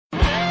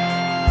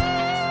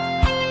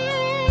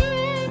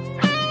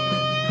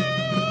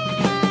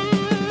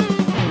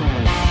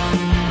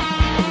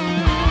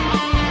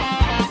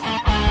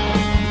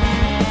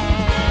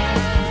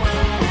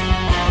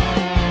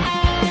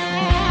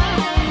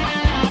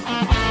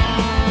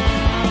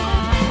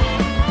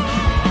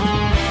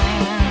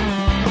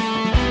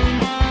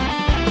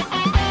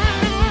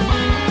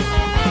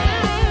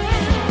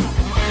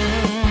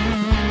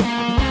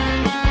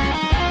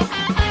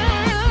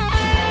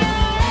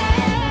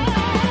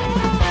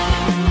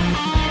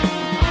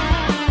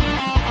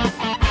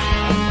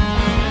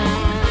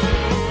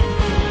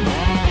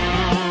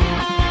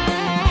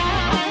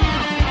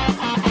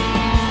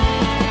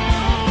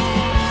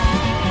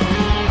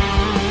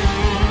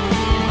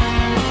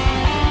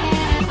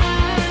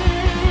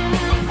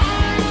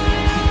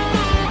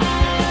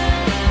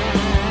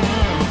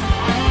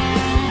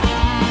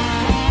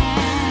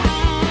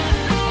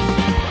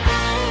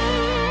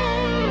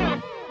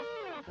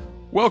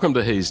Welcome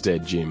to He's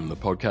Dead Jim, the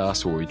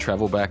podcast where we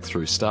travel back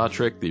through Star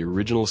Trek, the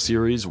original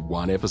series,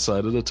 one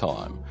episode at a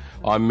time.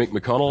 I'm Mick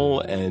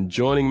McConnell, and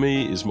joining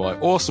me is my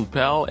awesome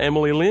pal,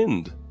 Emily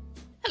Lind.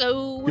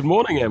 Hello. Good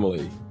morning,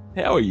 Emily.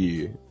 How are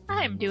you?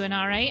 I'm doing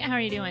all right. How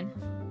are you doing?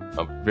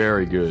 I'm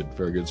very good,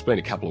 very good. It's been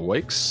a couple of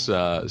weeks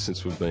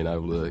since we've been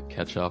able to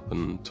catch up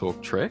and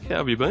talk Trek. How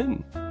have you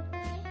been?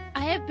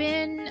 I've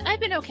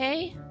been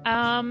okay.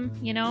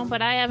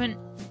 But I haven't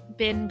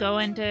been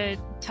going to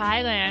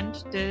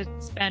Thailand to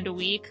spend a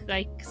week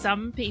like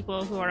some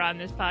people who are on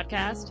this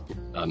podcast.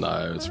 I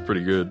know, it's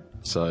pretty good.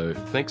 So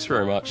thanks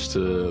very much to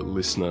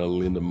listener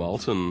Linda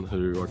Moulton,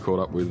 who I caught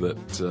up with at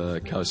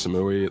Koh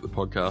Samui at the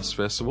podcast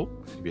festival.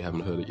 If you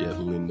haven't heard it yet,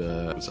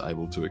 Linda was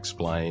able to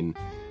explain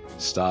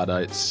star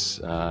dates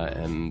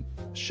and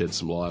shed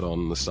some light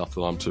on the stuff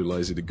that I'm too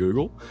lazy to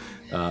Google.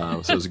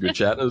 So it was a good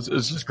chat. It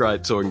was just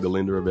great talking to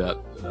Linda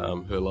about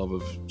her love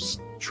of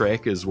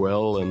Trek as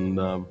well,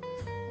 and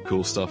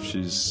cool stuff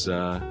she's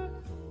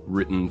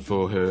written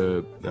for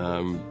her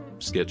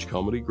sketch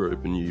comedy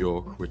group in New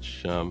York,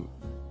 which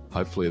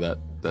hopefully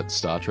that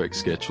Star Trek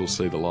sketch will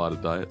see the light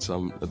of day at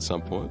some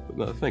point. But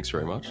no, thanks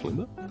very much,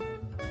 Linda.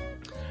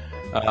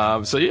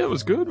 So yeah, it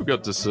was good. We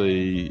got to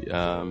see it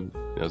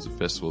was a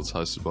festival that's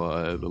hosted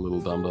by the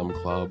Little Dum Dum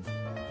Club,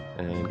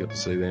 and got to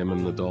see them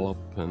and the Dollop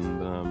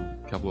and a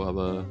couple of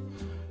other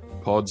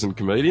pods and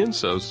comedians.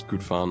 So it was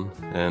good fun.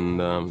 And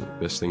the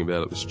best thing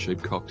about it was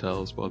cheap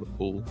cocktails by the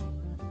pool.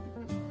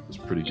 It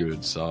was pretty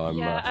good. So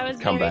I was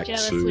come very back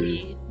jealous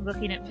to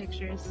looking at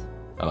pictures.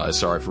 I know,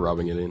 sorry for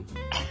rubbing it in.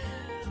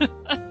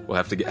 We'll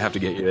have to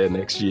get you there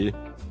next year.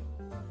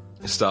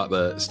 Start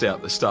the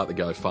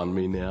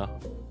GoFundMe now.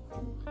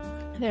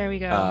 There we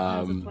go.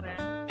 That's the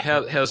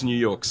plan. How's New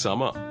York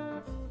summer?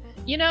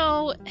 You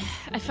know,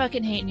 I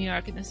fucking hate New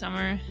York in the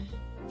summer.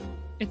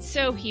 It's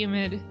so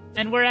humid,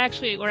 and we're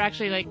actually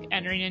like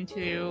entering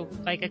into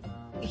like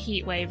a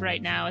heat wave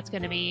right now. It's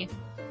going to be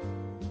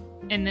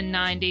in the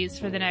 90s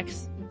for the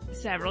next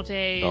several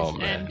days. Oh,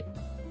 man. And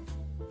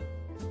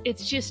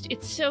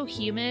it's so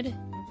humid.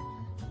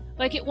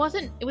 Like it was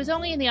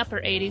only in the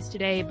upper 80s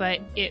today, but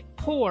it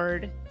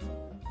poured.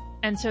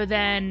 And so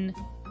then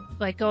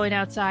like going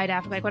outside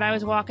after, like when I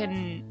was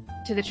walking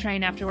to the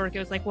train after work, it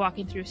was like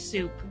walking through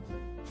soup.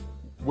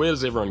 Where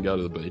does everyone go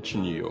to the beach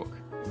in New York?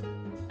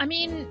 I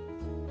mean,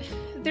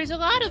 there's a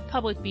lot of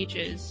public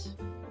beaches.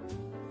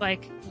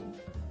 Like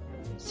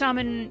some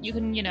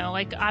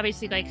like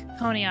obviously like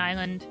Coney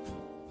Island,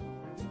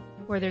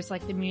 where there's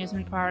like the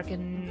amusement park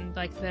and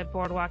like the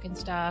boardwalk and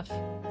stuff.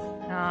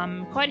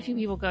 Quite a few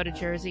people go to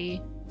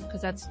Jersey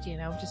because that's,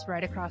 just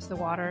right across the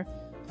water.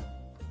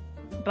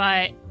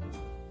 But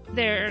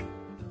they're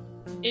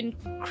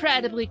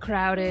incredibly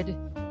crowded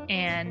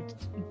and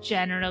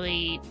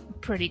generally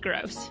pretty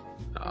gross.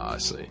 I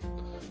see.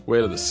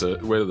 Where do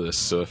the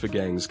surfer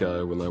gangs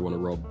go when they want to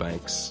rob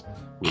banks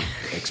with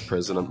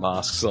ex-president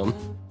masks on?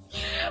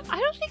 I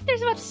don't think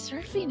there's much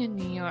surfing in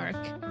New York.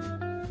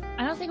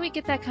 I don't think we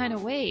get that kind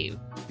of wave.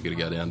 You gotta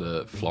go down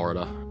to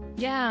Florida.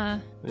 Yeah.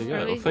 There you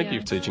go. Well, thank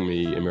you for teaching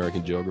me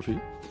American geography.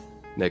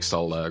 Next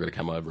holiday I've got to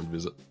come over and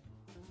visit.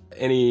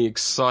 Any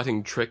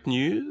exciting Trek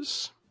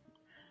news?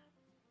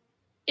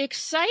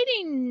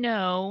 Exciting,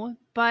 no,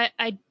 but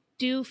I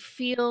do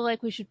feel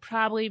like we should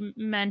probably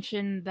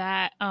mention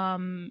that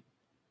Harlan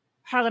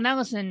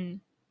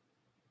Ellison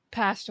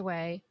passed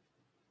away.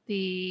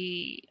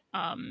 The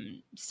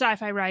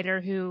sci-fi writer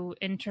who,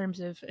 in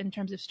terms of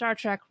Star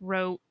Trek,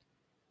 wrote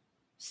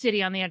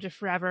City on the Edge of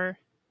Forever.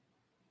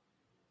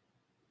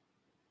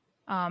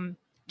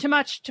 Too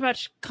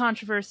much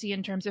controversy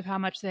in terms of how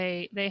much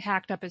they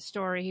hacked up his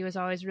story. He was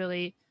always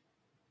really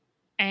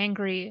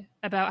angry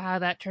about how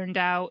that turned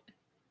out,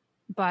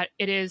 but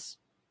it is,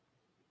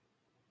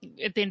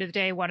 at the end of the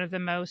day, one of the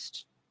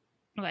most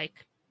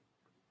like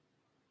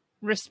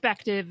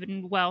respected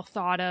and well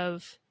thought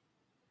of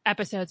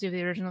episodes of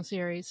the original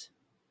series.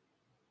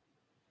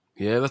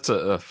 Yeah, that's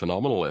a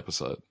phenomenal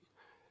episode.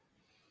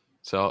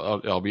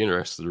 So I'll be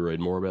interested to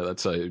read more about that.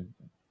 So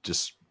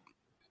just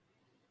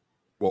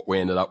what we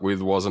ended up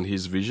with wasn't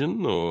his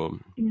vision, or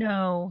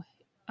no?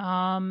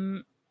 I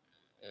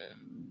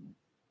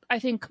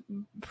think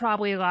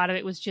probably a lot of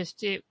it was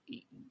just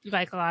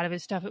like a lot of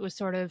his stuff. It was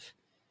sort of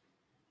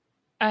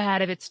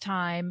ahead of its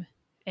time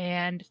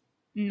and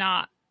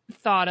not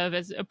thought of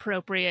as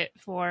appropriate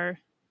for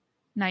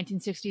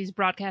 1960s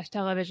broadcast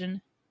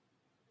television.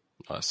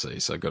 I see.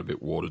 So it got a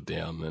bit watered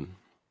down then.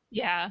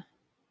 Yeah.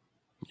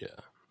 Yeah.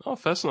 Oh,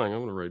 fascinating. I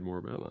want to read more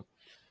about that.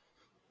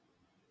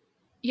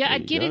 Yeah,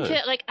 I'd get into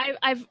like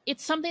I've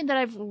it's something that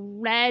I've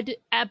read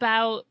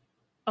about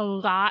a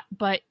lot,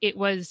 but it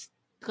was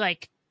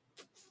like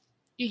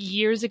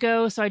years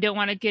ago, so I don't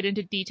want to get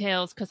into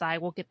details because I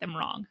will get them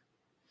wrong.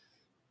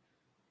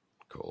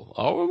 Cool.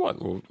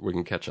 Oh, we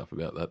can catch up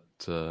about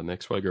that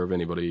next week, or if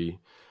anybody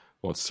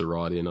wants to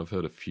write in. I've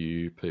heard a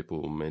few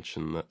people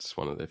mention that's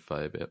one of their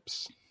fave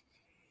eps.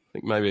 I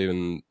think maybe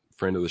even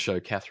friend of the show,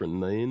 Catherine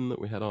Neen, that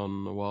we had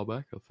on a while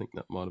back. I think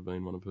that might have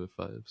been one of her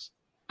faves.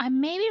 I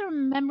may be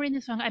remembering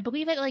this wrong. I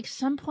believe at like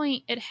some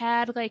point it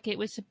had like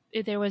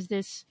there was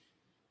this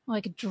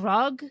like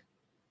drug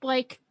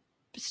like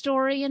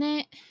story in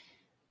it,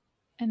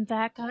 and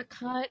that got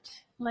cut.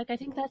 Like I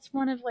think that's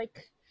one of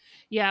like,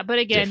 yeah. But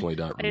again, Definitely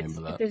don't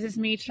remember that. this is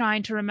me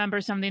trying to remember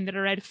something that I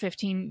read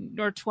 15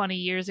 or 20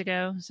 years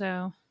ago.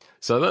 So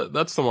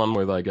that's the one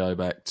where they go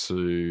back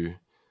to,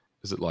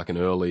 is it like an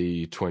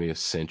early 20th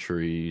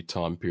century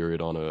time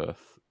period on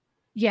Earth?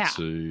 Yeah.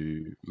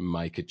 To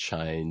make a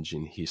change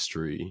in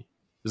history.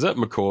 Is that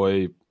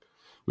McCoy?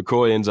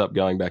 McCoy ends up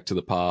going back to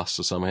the past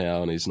or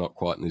somehow, and he's not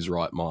quite in his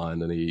right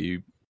mind, and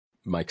he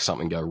makes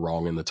something go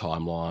wrong in the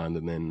timeline,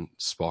 and then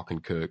Spock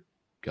and Kirk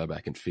go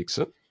back and fix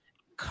it.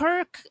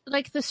 Kirk,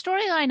 like the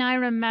storyline I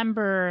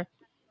remember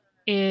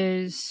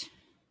is,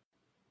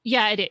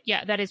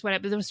 that is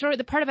what the story.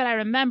 The part of it I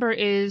remember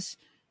is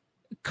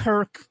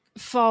Kirk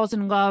falls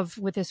in love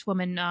with this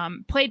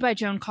woman, played by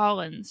Joan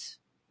Collins.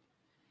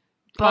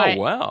 But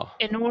oh wow!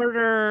 In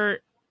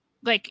order,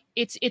 like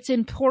it's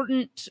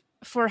important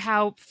for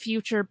how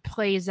future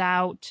plays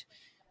out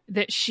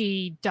that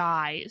she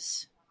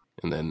dies.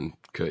 And then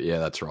Kirk, yeah,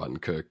 that's right.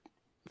 And Kirk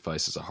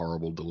faces a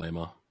horrible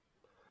dilemma.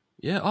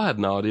 Yeah, I had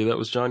no idea that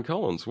was Joan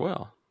Collins.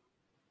 Wow,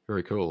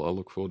 very cool. I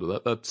look forward to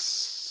that. That's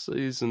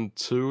season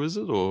 2, is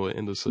it, or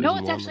end of season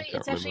 1? No,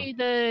 it's actually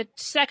the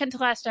second to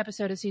last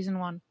episode of season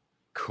 1.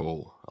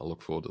 Cool. I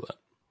look forward to that.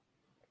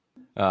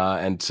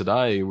 And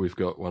today we've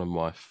got one of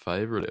my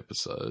favourite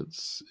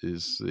episodes,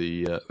 is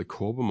the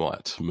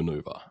Corbomite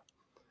Maneuver,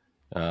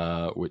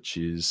 which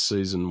is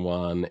season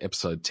 1,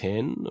 episode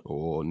 10,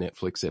 or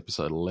Netflix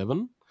episode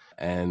 11.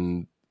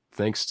 And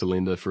thanks to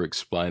Linda for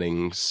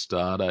explaining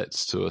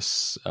stardates to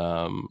us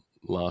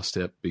last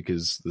ep,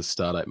 because the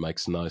stardate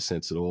makes no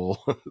sense at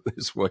all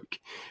this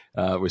week.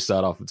 We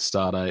start off with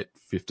stardate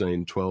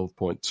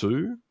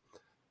 1512.2,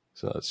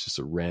 so that's just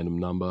a random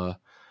number.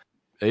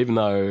 Even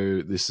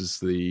though this is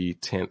the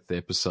 10th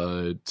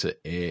episode to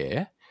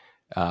air,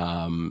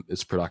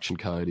 its production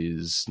code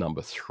is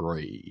number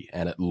 3,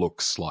 and it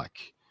looks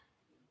like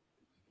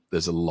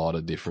there's a lot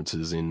of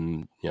differences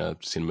in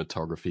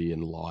cinematography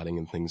and lighting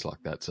and things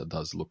like that. So it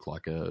does look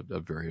like a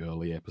very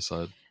early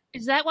episode.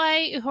 Is that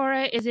why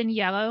Uhura is in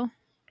yellow?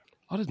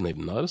 I didn't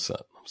even notice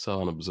that. I'm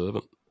so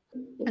unobservant.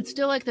 It's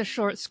still like the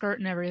short skirt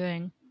and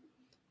everything,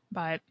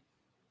 but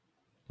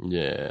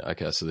yeah,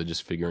 okay. So they're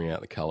just figuring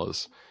out the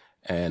colors,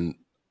 and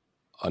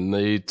I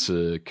need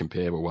to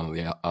compare with one of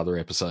the other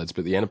episodes,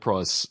 but the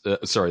Enterprise,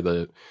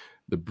 the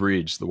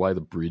bridge, the way the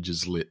bridge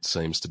is lit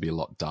seems to be a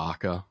lot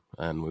darker,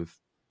 and with,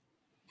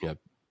 kind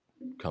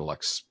of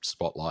like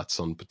spotlights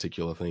on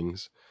particular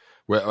things.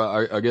 Where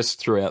I guess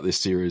throughout this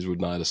series, we've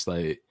noticed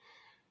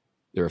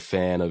they're a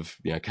fan of,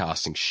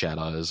 casting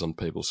shadows on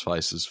people's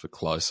faces for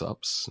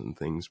close-ups and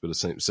things, but it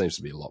seems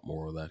to be a lot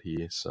more of that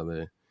here.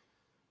 So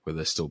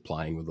they're still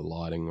playing with the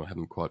lighting, I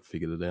haven't quite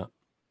figured it out.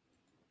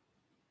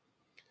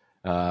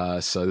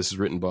 So this is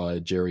written by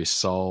Jerry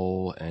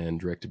Soule and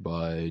directed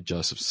by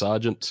Joseph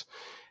Sargent,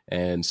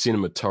 and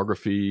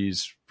cinematography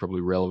is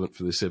probably relevant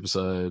for this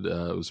episode.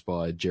 It was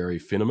by Jerry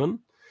Finneman,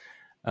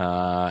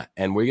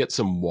 and we get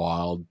some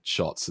wild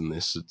shots in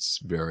this. It's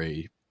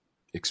very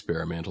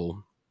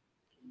experimental.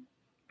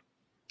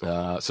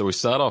 So we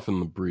start off in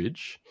the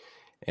bridge,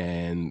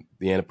 and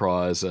the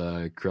Enterprise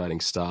are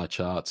creating star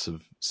charts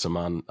of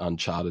some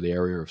uncharted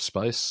area of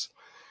space,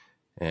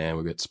 and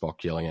we get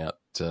Spock yelling out,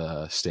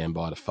 stand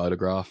by to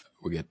photograph.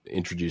 We get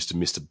introduced to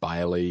Mr.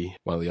 Bailey,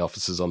 one of the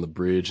officers on the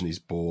bridge, and he's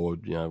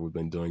bored. We've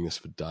been doing this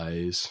for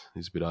days.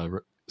 He's a bit over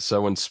it.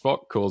 So when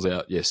Spock calls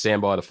out,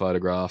 stand by to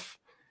photograph,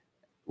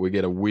 we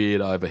get a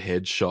weird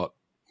overhead shot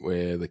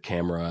where the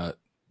camera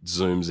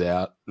zooms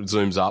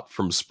up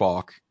from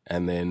Spock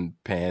and then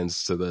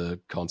pans to the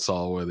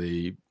console where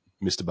the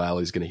Mr.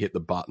 Bailey's going to hit the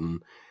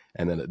button,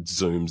 and then it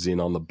zooms in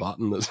on the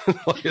button.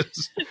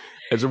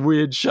 It's a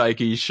weird,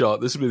 shaky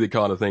shot. This would be the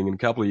kind of thing in a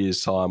couple of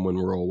years' time when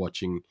we're all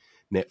watching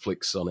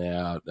Netflix on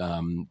our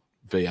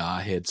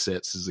VR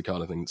headsets, is the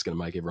kind of thing that's going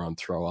to make everyone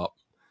throw up.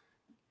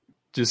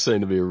 Just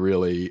seemed to be a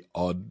really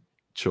odd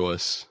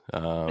choice.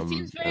 It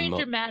seems very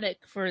dramatic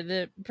for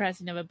the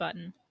pressing of a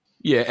button.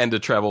 Yeah, and to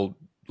travel,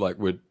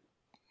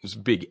 it's a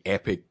big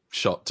epic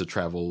shot to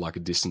travel like a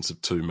distance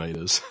of 2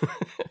 meters.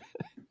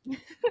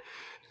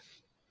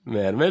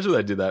 Man, imagine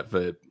they did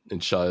that in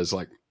shows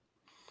like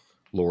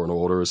Law and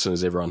Order, as soon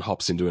as everyone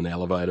hops into an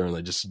elevator and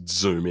they just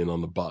zoom in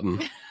on the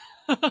button.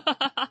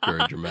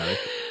 Very dramatic.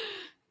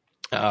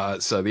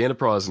 So the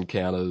Enterprise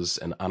encounters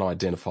an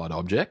unidentified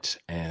object,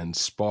 and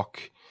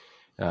Spock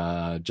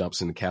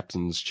jumps in the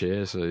captain's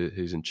chair, so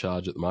he's in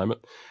charge at the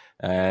moment.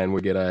 And we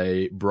get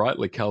a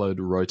brightly coloured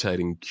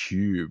rotating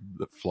cube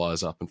that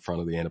flies up in front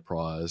of the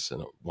Enterprise,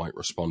 and it won't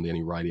respond to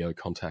any radio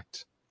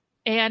contact.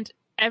 And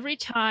every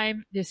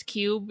time this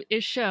cube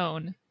is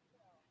shown,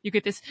 you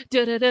get this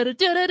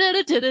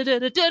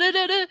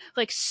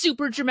like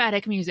super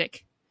dramatic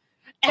music.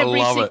 I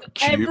love it.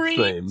 Cube every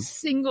theme.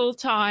 Single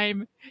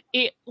time,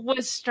 it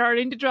was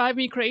starting to drive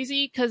me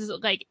crazy because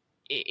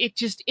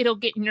it'll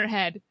get in your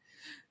head.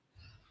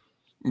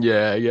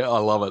 Yeah, I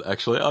love it.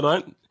 Actually, I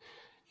don't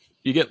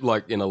You get,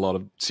 like, in a lot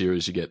of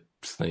series, you get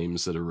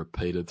themes that are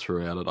repeated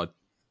throughout it.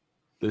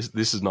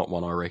 This is not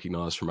one I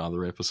recognise from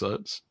other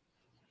episodes.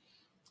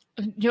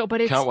 No,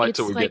 but Can't wait it's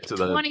till we like get to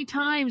 20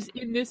 times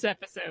in this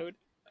episode.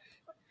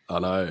 I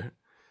know.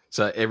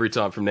 So every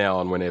time from now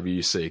on, whenever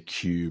you see a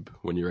cube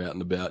when you're out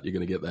and about, you're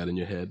going to get that in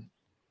your head.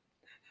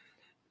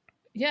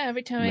 Yeah,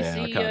 every time Man,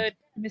 I see a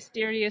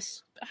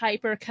mysterious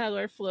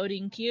hypercolor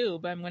floating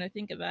cube, I'm going to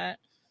think of that.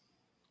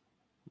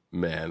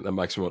 Man, that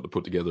makes me want to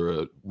put together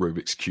a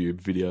Rubik's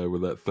Cube video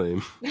with that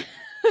theme.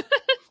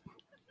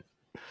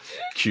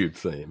 Cube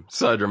theme.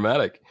 So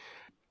dramatic.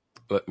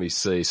 Let me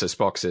see. So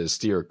Spock says,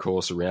 steer a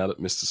course around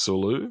it, Mr.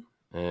 Sulu.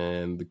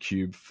 And the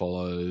cube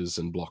follows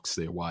and blocks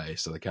their way,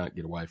 so they can't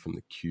get away from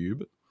the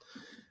cube.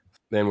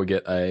 Then we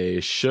get a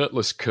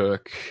shirtless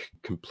Kirk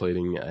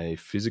completing a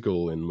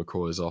physical in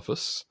McCoy's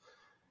office.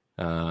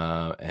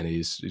 And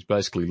he's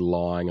basically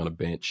lying on a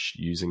bench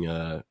using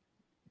a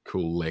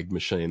cool leg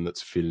machine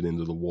that's fitted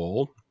into the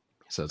wall.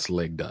 So it's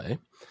leg day.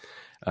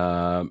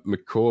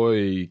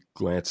 McCoy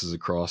glances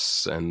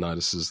across and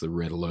notices the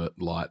red alert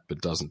light,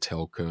 but doesn't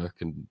tell Kirk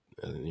and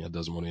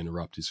doesn't want to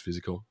interrupt his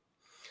physical.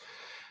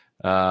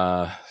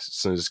 As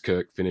soon as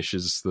Kirk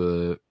finishes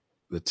the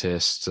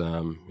test,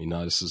 he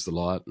notices the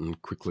light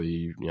and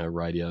quickly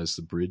radios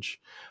the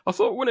bridge. I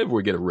thought whenever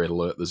we get a red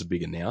alert, there's a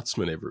big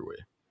announcement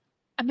everywhere.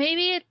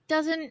 Maybe it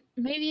doesn't.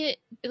 Maybe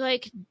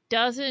it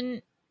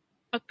doesn't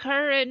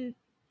occur in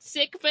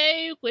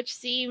sickbay, which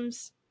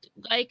seems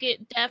like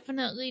it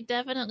definitely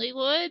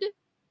would.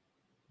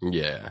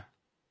 Yeah,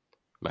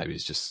 maybe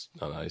it's just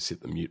he's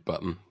hit the mute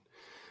button.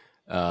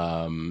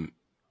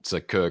 So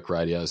Kirk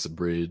radios the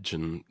bridge,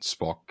 and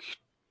Spock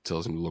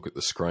tells him to look at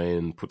the screen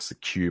and puts the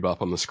cube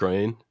up on the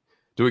screen.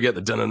 Do we get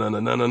the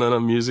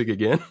dun-dun-dun-dun-dun-dun music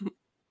again?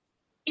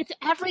 It's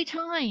every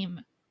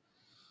time.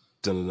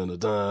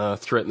 Dun-dun-dun-dun-dun,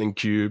 threatening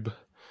cube.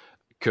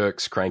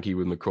 Kirk's cranky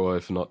with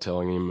McCoy for not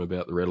telling him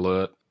about the red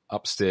alert.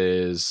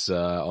 Upstairs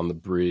on the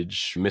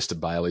bridge, Mr.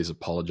 Bailey's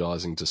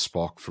apologising to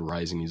Spock for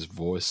raising his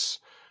voice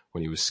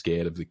when he was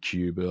scared of the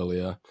cube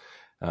earlier,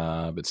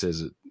 but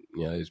says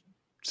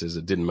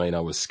it didn't mean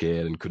I was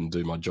scared and couldn't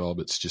do my job.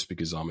 It's just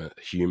because I'm a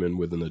human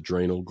with an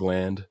adrenal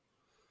gland.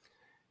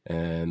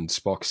 And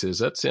Spock says,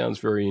 that sounds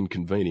very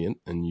inconvenient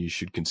and you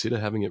should consider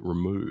having it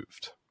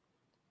removed.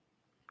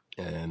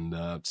 And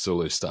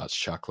Sulu starts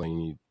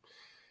chuckling.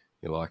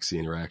 He likes the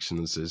interaction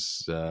and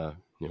says,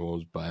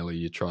 Bailey,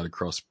 you try to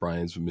cross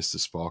brains with Mr.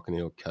 Spock and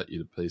he'll cut you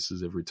to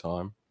pieces every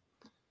time.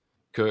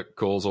 Kirk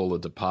calls all the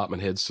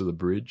department heads to the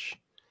bridge.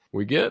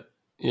 We get,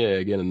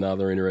 again,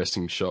 another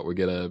interesting shot. We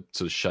get a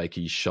sort of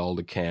shaky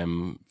shoulder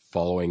cam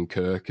following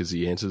Kirk as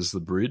he enters the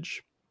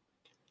bridge.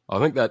 I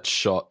think that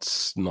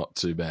shot's not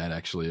too bad,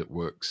 actually. It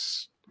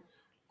works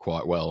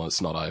quite well and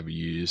it's not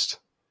overused.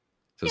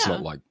 So it's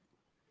not like...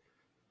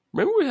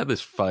 Remember we had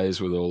this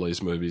phase with all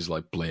these movies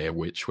like Blair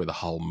Witch where the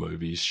whole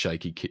movie's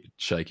shaky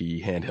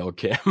handheld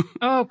cam?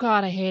 Oh,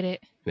 God, I hate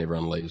it. And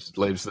everyone leaves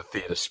the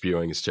theatre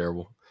spewing. It's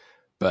terrible.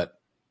 But,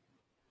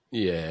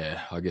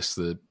 yeah, I guess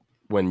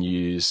when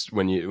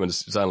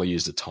it's only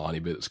used a tiny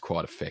bit, it's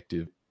quite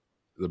effective.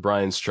 The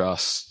Brains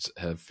Trust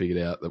have figured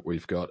out that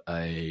we've got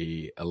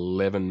a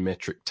 11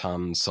 metric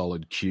ton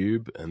solid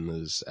cube and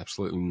there's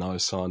absolutely no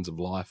signs of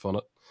life on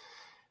it.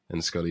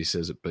 And Scotty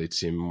says it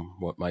beats him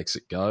what makes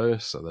it go,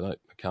 so they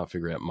can't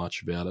figure out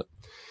much about it.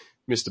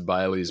 Mr.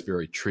 Bailey is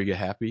very trigger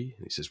happy.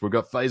 He says, we've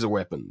got phaser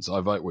weapons.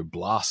 I vote we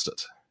blast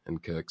it.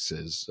 And Kirk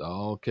says,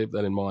 I'll keep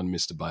that in mind,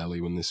 Mr.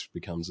 Bailey, when this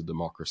becomes a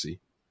democracy.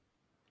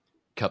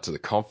 Cut to the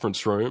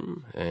conference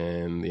room,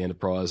 and the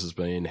Enterprise has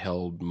been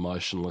held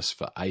motionless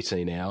for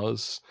 18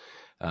 hours.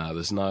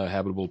 There's no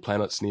habitable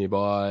planets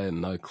nearby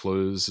and no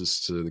clues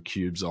as to the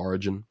cube's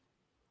origin.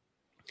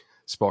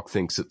 Spock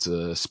thinks it's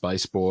a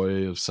space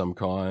boy of some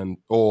kind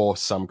or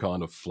some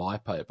kind of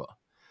flypaper.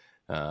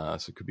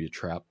 So it could be a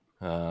trap.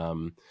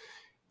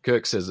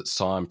 Kirk says it's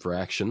time for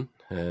action,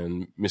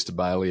 and Mr.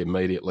 Bailey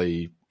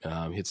immediately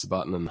hits the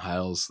button and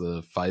hails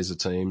the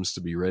phaser teams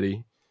to be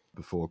ready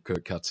before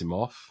Kirk cuts him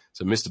off.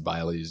 So Mr.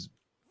 Bailey's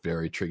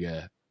very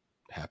trigger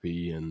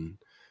happy, and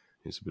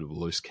he's a bit of a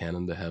loose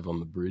cannon to have on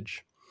the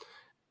bridge.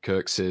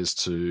 Kirk says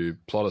to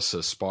plot us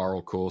a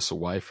spiral course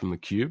away from the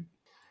cube.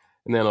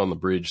 And then on the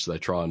bridge, they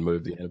try and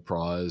move the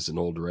Enterprise in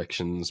all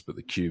directions, but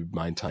the cube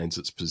maintains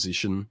its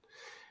position.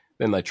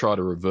 Then they try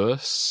to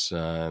reverse,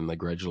 and they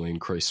gradually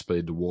increase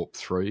speed to warp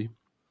 3.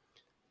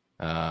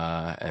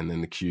 And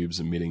then the cube's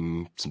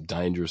emitting some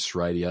dangerous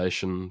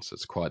radiation, so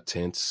it's quite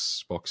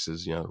tense. Spock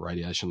says,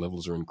 radiation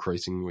levels are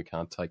increasing. We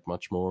can't take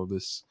much more of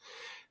this.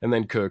 And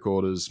then Kirk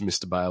orders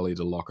Mr. Bailey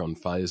to lock on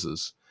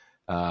phasers.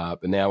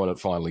 But now when it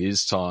finally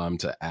is time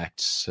to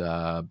act,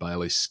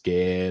 Bailey's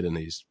scared and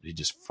he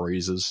just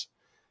freezes.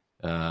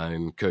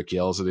 And Kirk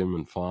yells at him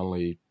and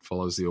finally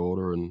follows the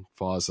order and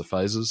fires the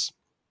phasers.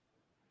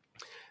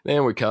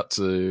 Then we cut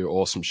to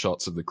awesome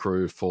shots of the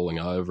crew falling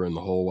over in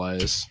the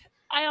hallways.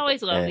 I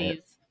always love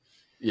these.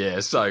 Yeah,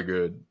 so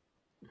good.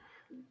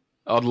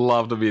 I'd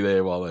love to be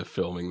there while they're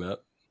filming that.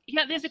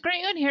 Yeah, there's a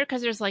great one here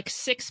because there's like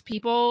 6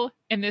 people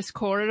in this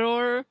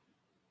corridor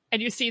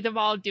and you see them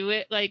all do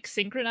it like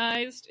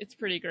synchronized. It's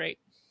pretty great.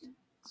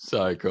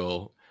 So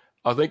cool.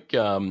 I think,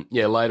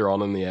 later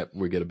on in the app,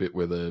 we get a bit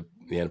where the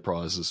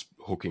Enterprise is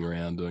hooking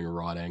around doing a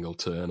right angle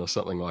turn or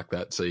something like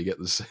that. So you get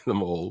to see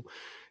them all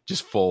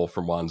just fall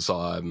from one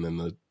side and then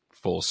they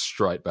fall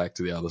straight back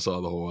to the other side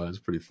of the hallway. It's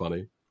pretty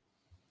funny.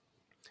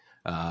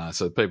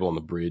 So people on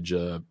the bridge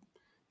are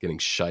getting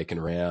shaken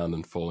around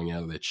and falling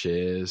out of their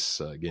chairs.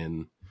 So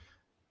again,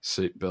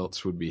 seat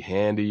belts would be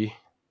handy.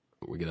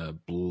 We get a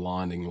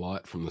blinding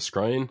light from the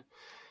screen.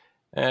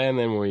 And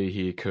then we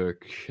hear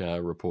Kirk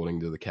reporting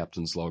to the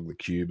captain's log the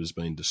cube has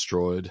been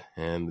destroyed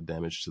and the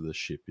damage to the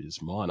ship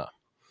is minor.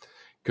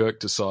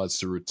 Kirk decides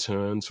to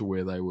return to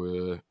where they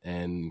were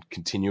and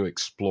continue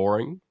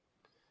exploring.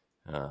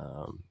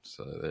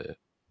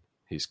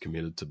 He's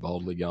committed to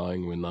boldly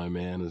going where no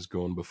man has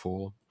gone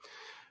before.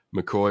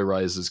 McCoy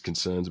raises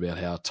concerns about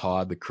how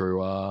tired the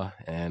crew are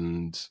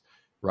and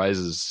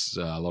raises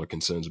a lot of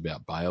concerns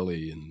about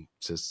Bailey and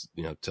says,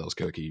 tells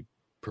Kirk he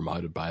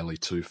promoted Bailey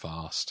too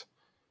fast.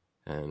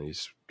 And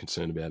he's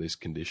concerned about his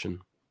condition.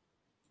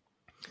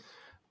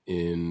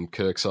 In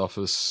Kirk's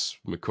office,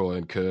 McCoy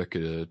and Kirk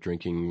are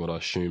drinking what I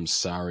assume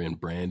Sari and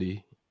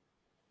brandy.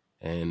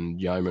 And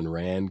Yeoman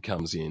Rand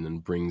comes in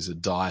and brings a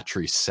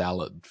dietary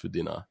salad for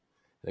dinner.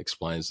 It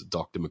explains that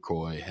Dr.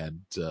 McCoy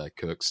had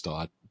Kirk's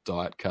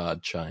diet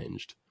card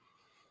changed.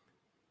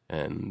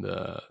 And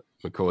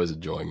McCoy's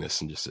enjoying this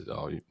and just said,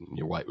 "Oh,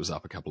 your weight was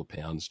up a couple of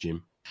pounds,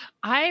 Jim."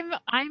 I'm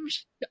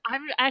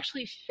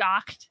actually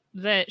shocked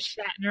that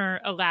Shatner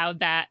allowed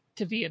that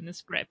to be in the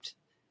script,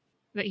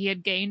 that he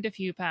had gained a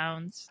few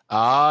pounds.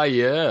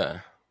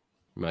 Yeah.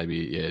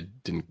 Maybe,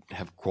 didn't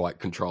have quite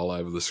control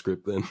over the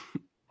script then.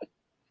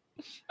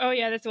 Oh,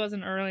 yeah, this was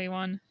an early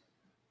one.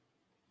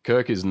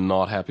 Kirk is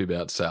not happy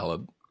about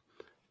salad,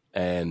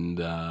 and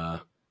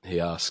he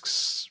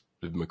asks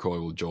if McCoy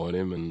will join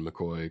him, and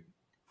McCoy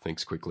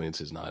thinks quickly and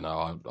says, no,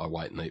 I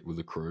wait and eat with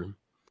the crew.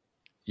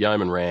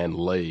 Yeoman Rand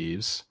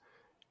leaves,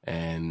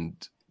 and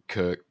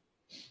Kirk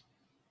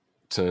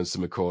turns to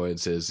McCoy and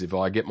says, "If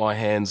I get my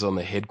hands on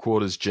the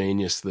headquarters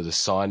genius that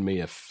assigned me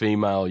a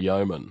female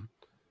yeoman."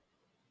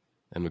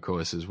 And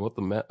McCoy says,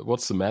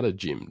 "What's the matter,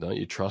 Jim? Don't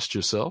you trust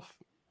yourself?"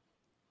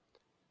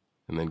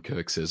 And then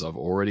Kirk says, "I've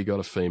already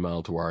got a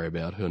female to worry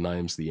about. Her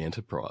name's the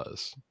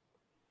Enterprise,"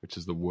 which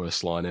is the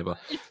worst line ever.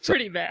 It's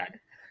pretty bad.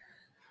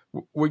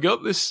 We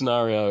got this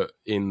scenario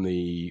in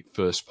the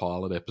first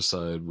pilot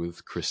episode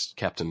with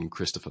Captain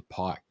Christopher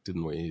Pike,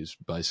 didn't we? He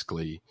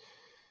basically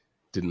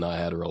didn't know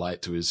how to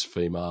relate to his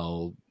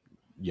female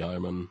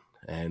yeoman,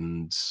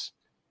 and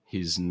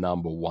his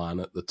number one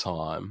at the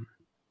time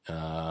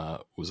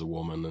was a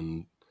woman,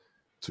 and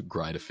took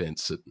great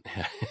offence at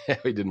how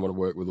he didn't want to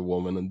work with a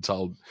woman, and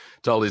told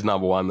his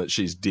number one that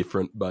she's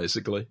different,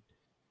 basically.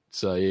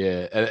 So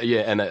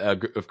and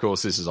of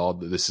course this is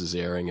odd that this is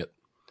airing at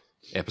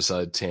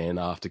episode 10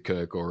 after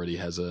Kirk already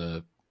has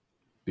a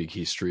big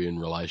history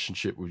and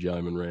relationship with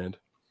Yeoman Rand.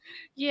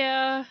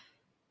 Yeah.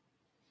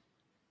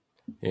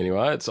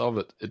 Anyway, it's of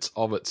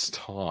its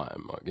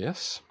time, I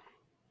guess.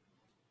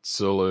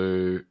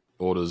 Sulu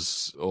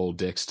orders all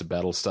decks to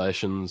battle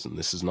stations, and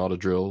this is not a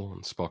drill.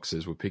 And Spock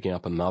says, "We're picking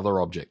up another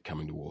object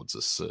coming towards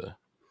us, sir."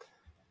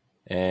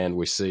 And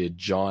we see a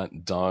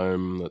giant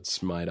dome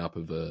that's made up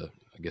of a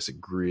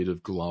grid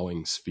of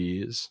glowing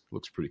spheres.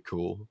 Looks pretty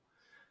cool.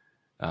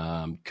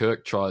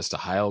 Kirk tries to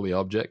hail the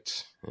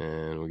object,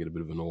 and we get a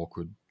bit of an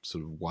awkward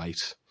sort of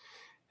wait.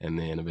 And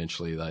then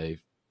eventually they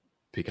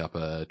pick up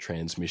a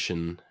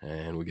transmission,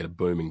 and we get a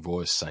booming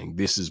voice saying,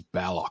 "This is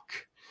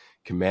Balok,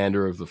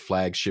 commander of the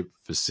flagship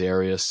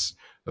Viserius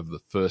of the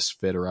First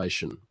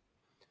Federation.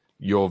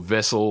 Your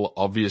vessel,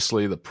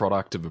 obviously the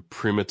product of a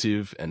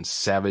primitive and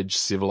savage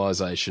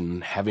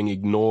civilization, having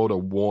ignored a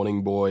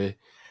warning buoy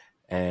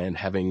and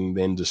having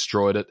then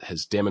destroyed it,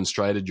 has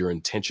demonstrated your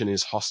intention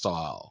is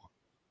hostile."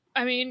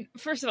 I mean,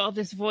 first of all,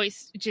 this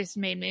voice just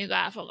made me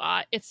laugh a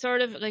lot. It's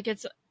sort of like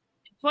it's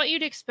what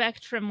you'd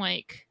expect from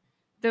like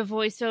the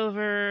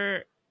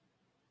voiceover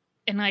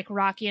in like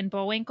Rocky and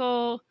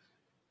Bullwinkle,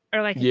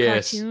 or like a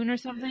cartoon or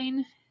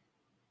something.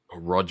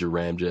 Roger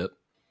Ramjet.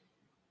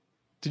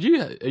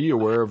 Are you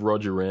aware of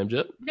Roger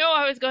Ramjet? No,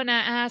 I was going to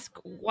ask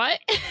what?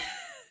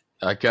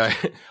 Okay.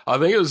 I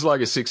think it was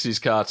like a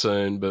 60s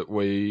cartoon, but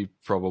we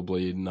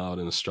probably know it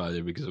in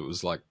Australia because it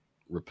was like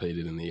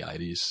repeated in the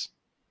 80s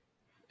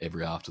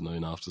every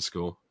afternoon after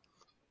school.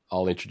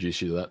 I'll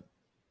introduce you to that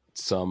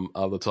some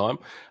other time.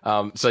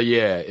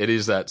 It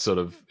is that sort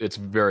of, it's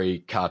very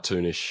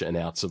cartoonish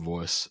announcer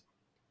voice.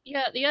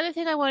 Yeah, the other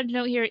thing I wanted to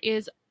note here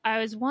is I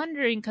was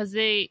wondering, because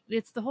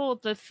it's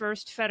the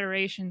First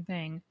Federation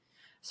thing.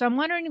 So I'm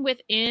wondering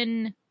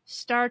within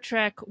Star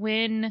Trek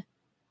when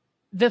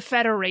the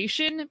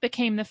Federation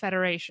became the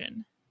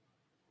Federation.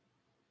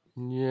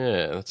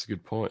 Yeah, that's a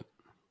good point.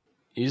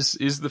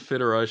 Is the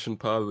Federation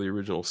part of the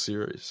original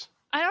series?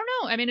 I don't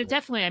know.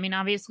 I mean,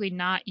 obviously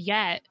not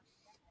yet.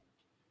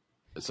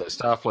 So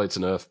Starfleet's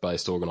an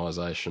Earth-based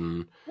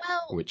organization,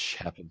 which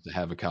happens to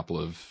have a couple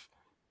of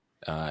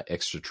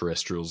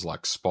extraterrestrials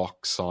like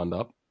Spock signed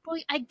up. Well,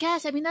 I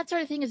guess, I mean, that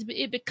sort of thing is,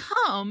 it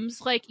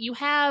becomes like you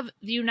have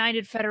the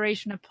United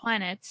Federation of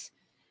Planets,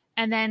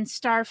 and then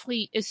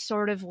Starfleet is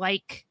sort of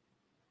like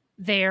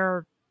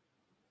their,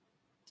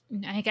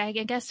 I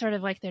guess, sort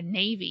of like their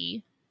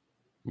navy.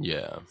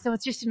 Yeah. So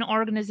it's just an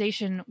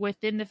organization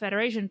within the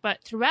Federation.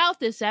 But throughout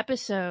this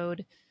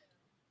episode,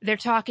 they're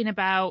talking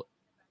about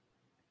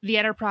the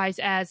Enterprise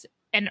as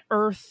an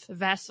Earth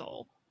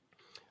vessel.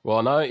 Well,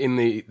 I know in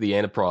the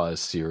Enterprise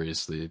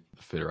series, the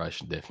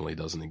Federation definitely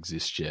doesn't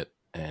exist yet,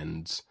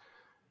 and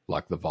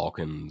like the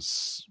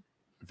Vulcans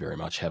very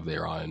much have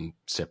their own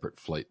separate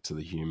fleet to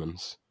the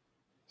humans.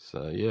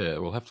 So yeah,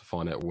 we'll have to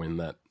find out when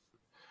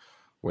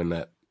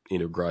that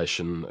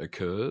integration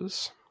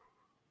occurs.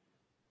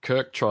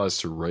 Kirk tries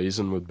to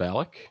reason with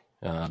Balak,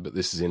 but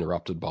this is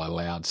interrupted by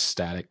loud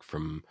static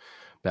from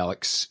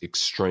Balak's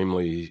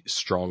extremely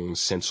strong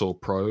sensor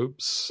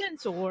probes.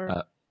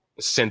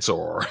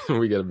 Sensor.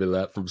 We get a bit of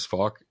that from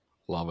Spock.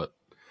 Love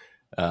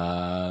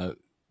it.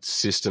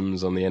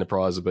 Systems on the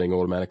Enterprise are being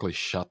automatically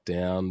shut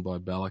down by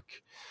Balak.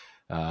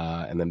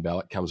 And then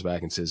Balak comes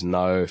back and says,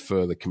 no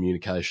further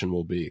communication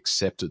will be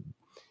accepted.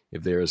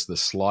 If there is the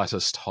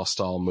slightest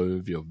hostile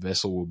move, your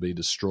vessel will be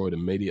destroyed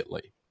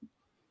immediately.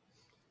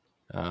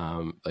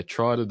 They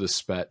try to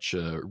dispatch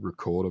a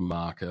recorder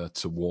marker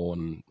to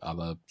warn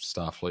other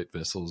Starfleet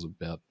vessels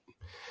about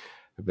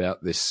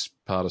this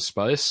part of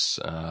space,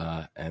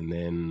 and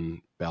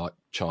then Balak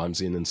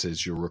chimes in and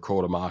says, your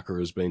recorder marker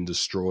has been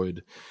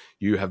destroyed.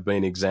 You have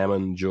been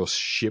examined. Your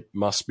ship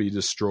must be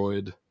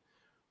destroyed.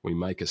 We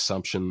make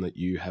assumption that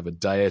you have a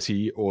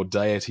deity or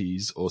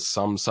deities or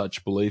some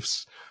such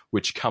beliefs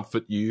which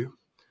comfort you,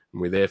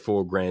 and we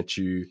therefore grant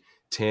you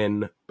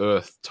 10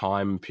 Earth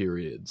time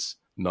periods,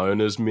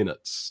 known as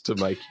minutes, to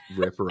make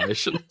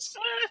reparations.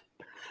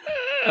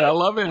 And I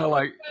love how,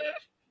 like,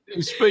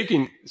 he's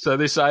speaking, so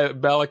this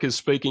Balak is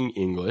speaking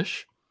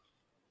English,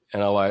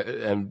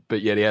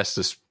 but yet he has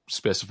to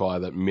specify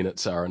that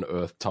minutes are an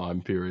Earth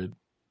time period.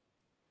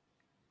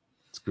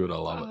 It's good. I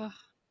love it.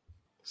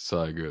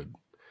 So good.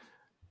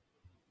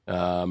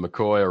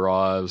 McCoy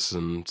arrives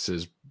and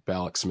says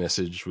Balak's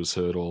message was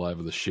heard all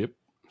over the ship.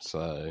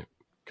 So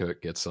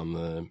Kirk gets on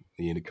the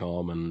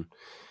intercom and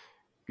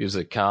gives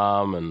a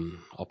calm and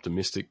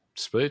optimistic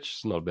speech.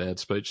 It's not a bad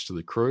speech to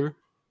the crew.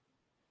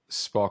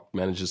 Spock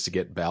manages to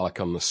get Balak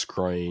on the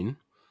screen,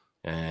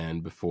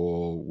 and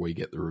before we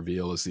get the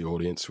reveal as the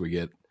audience, we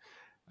get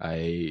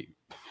a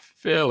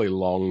fairly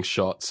long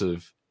shots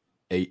of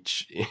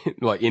each,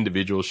 like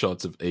individual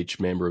shots of each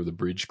member of the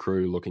bridge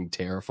crew looking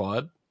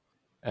terrified.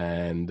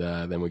 And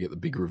then we get the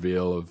big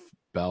reveal of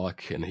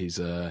Balak, and he's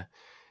a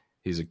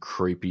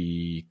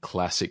creepy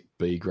classic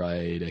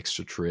B-grade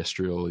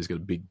extraterrestrial. He's got a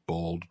big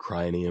bald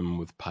cranium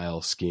with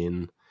pale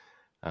skin.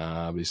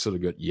 But he's sort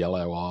of got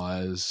yellow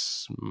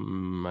eyes,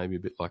 maybe a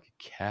bit like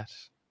a cat,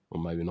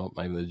 or maybe not.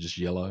 Maybe they're just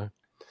yellow.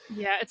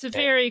 Yeah, it's a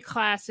very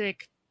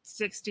classic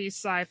 60s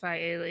sci-fi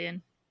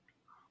alien.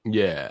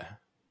 Yeah,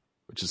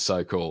 which is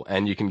so cool.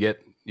 And you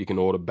can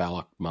order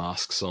Balak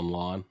masks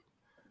online,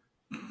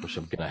 which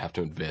I'm going to have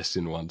to invest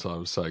in one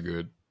time. So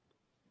good.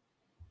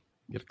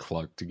 Get a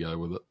cloak to go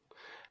with it.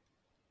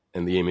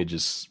 And the image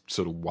is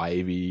sort of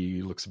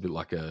wavy. Looks a bit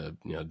like a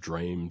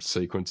dream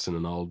sequence in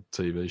an old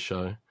TV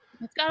show.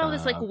 It's got all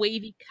this like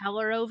wavy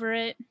color over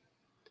it.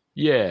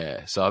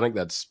 Yeah, so I think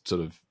that's sort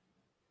of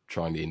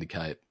trying to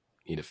indicate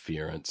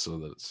interference, so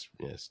that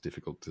it's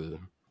difficult to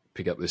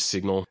pick up this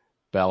signal.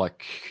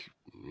 Balak,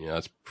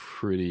 it's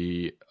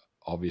pretty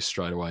obvious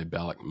straight away.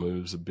 Balak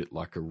moves a bit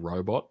like a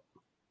robot.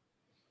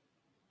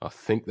 I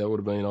think that would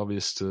have been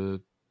obvious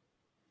to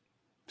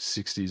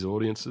 60s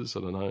audiences. I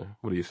don't know.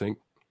 What do you think?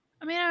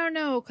 I mean, I don't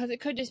know, because it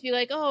could just be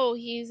like, oh,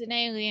 he's an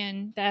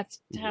alien. That's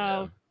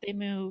how they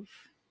move.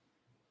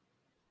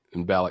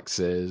 And Balak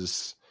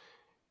says,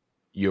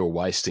 you're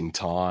wasting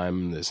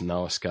time. There's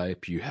no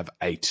escape. You have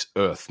 8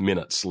 Earth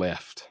minutes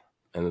left.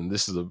 And then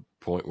this is the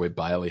point where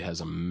Bailey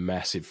has a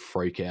massive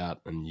freak out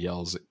and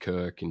yells at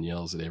Kirk and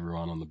yells at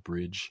everyone on the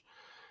bridge.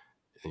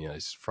 And,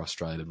 he's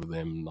frustrated with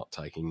them not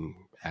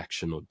taking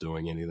action or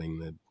doing anything.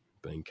 They're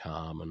being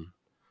calm and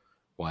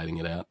waiting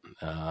it out.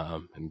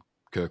 And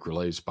Kirk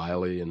relieves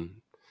Bailey and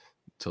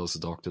tells the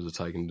doctor to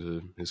take him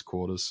to his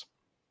quarters.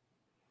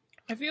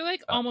 I feel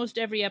like almost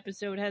every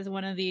episode has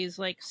one of these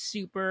like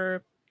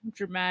super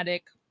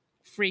dramatic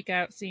freak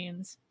out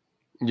scenes.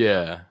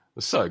 Yeah,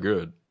 it's so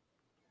good.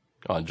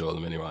 I enjoy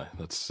them anyway.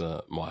 That's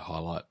my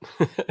highlight.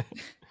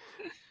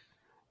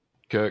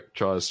 Kirk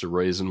tries to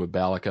reason with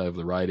Balak over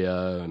the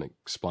radio and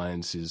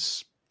explains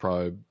his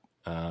probe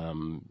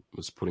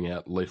was putting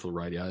out lethal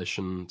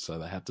radiation, so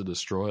they had to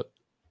destroy it.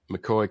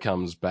 McCoy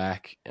comes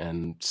back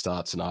and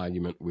starts an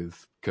argument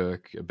with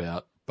Kirk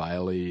about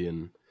Bailey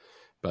and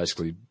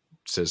basically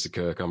says to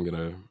Kirk, I'm going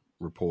to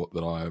report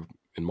that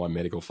in my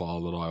medical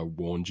file that I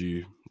warned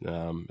you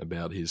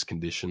about his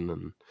condition.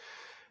 And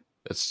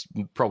it's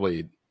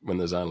probably when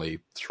there's only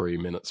 3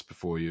 minutes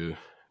before you're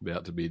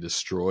about to be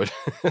destroyed.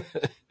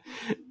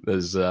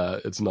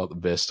 It's not the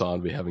best time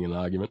to be having an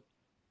argument.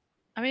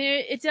 I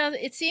mean,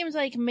 it seems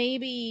like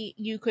maybe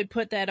you could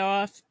put that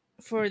off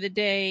for the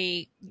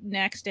day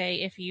next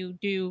day if you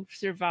do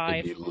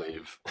survive. If you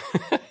live.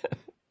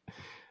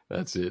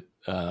 That's it.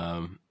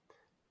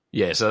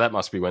 Yeah, so that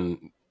must be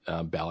when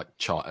Balak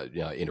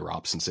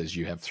interrupts and says,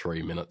 "You have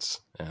 3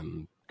 minutes."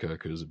 And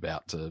Kirk, who's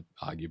about to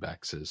argue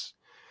back, says,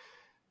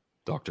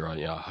 "Doctor,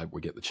 I hope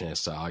we get the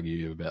chance to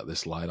argue about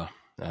this later."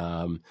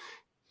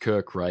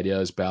 Kirk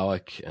radios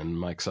Balak and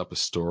makes up a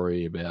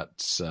story about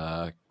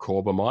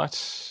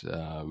Corbomite,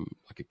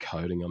 like a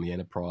coating on the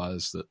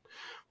Enterprise that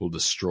will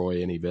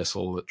destroy any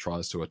vessel that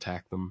tries to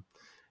attack them.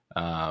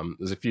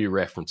 There's a few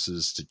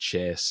references to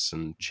chess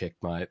and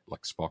checkmate,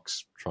 like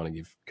Spock's trying to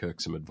give Kirk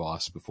some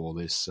advice before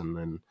this, and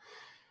then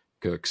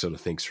Kirk sort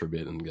of thinks for a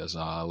bit and goes,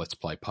 let's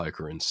play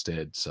poker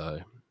instead.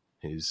 So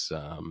he's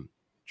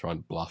trying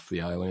to bluff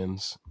the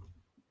aliens.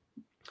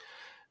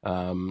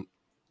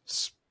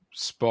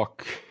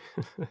 Spock,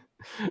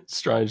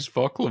 strange,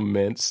 Spock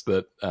laments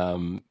that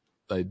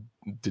they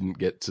didn't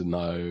get to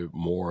know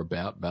more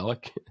about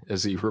Balak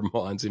as he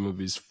reminds him of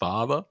his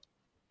father.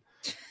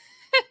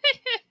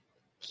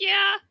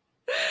 Yeah,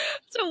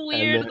 it's a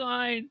weird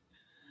line.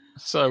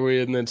 So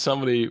weird. And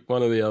then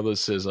one of the others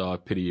says, I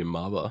pity your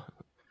mother.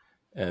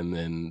 And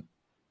then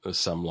there's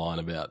some line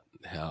about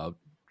how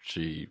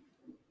she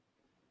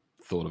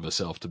thought of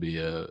herself to be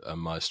a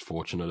most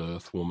fortunate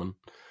Earth woman.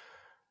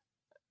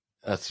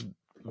 That's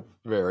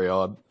very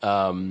odd.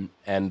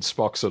 And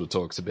Spock sort of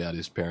talks about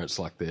his parents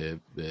like they're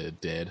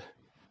dead.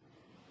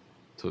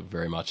 So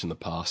very much in the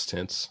past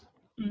tense.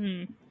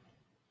 Mm-hmm.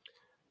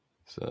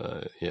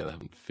 So, yeah, they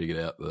haven't figured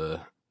out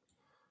the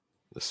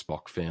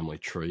Spock family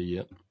tree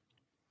yet.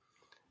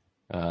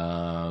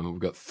 We've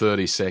got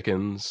 30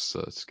 seconds, so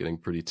it's getting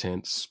pretty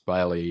tense.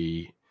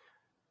 Bailey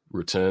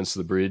returns to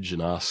the bridge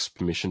and asks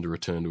permission to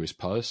return to his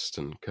post,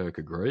 and Kirk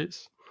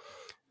agrees.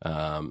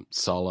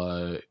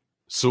 Sulu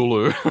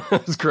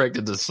is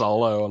corrected to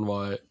Solo on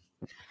my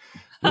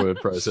word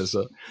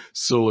processor.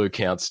 Sulu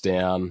counts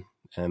down,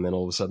 and then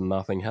all of a sudden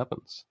nothing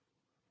happens.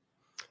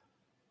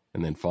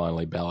 And then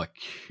finally Balak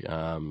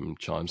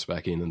chimes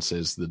back in and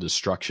says, the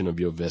destruction of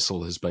your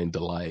vessel has been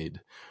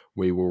delayed.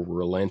 We will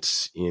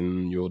relent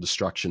in your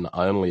destruction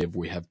only if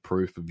we have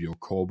proof of your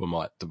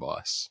Corbomite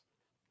device.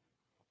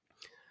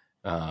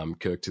 Kirk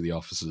turns to the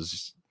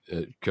officers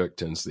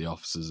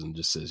and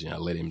just says,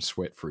 let him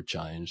sweat for a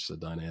change, so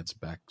don't answer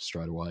back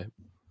straight away.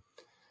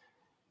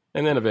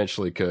 And then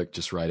eventually Kirk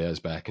just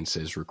radios back and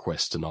says,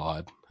 request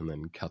denied, and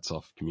then cuts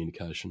off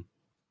communication.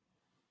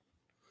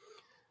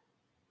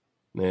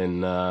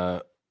 Then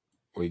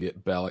we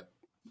get Balak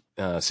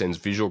sends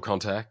visual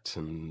contact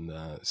and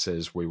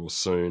says, we will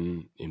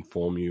soon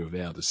inform you of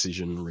our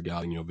decision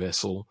regarding your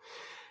vessel.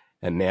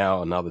 And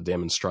now another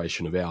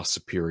demonstration of our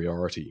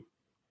superiority.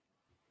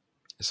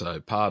 So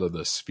part of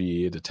the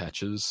sphere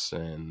detaches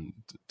and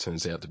it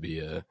turns out to be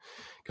a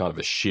kind of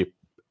a ship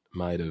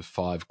made of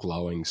 5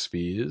 glowing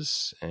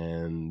spheres,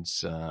 and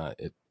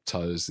it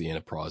tows the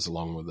Enterprise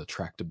along with a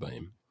tractor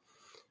beam.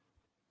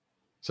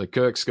 So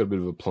Kirk's got a bit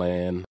of a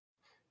plan.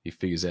 He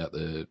figures out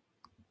the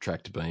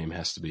tractor beam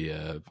has to be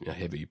a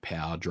heavy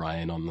power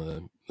drain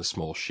on the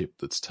small ship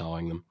that's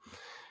towing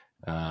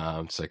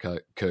them. So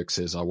Kirk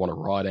says, I want a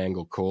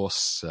right-angle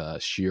course,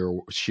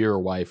 sheer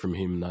away from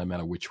him no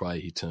matter which way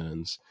he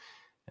turns,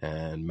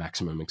 and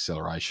maximum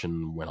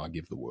acceleration when I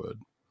give the word.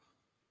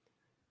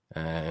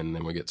 And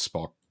then we get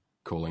Spock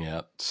calling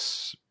out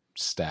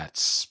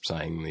stats,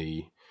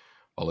 saying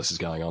while this is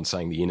going on,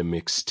 saying the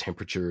intermix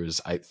temperature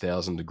is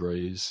 8,000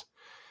 degrees.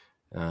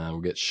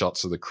 We'll get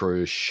shots of the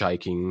crew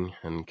shaking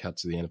and cut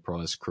to the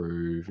Enterprise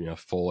crew,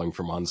 falling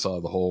from one side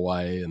of the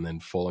hallway and then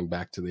falling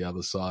back to the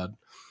other side.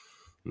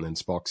 And then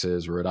Spock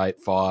says, we're at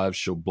 8.5,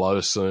 she'll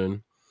blow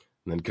soon.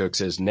 And then Kirk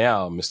says,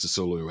 now, Mr.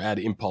 Sulu, add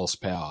impulse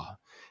power.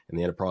 And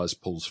the Enterprise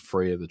pulls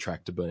free of the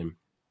tractor beam.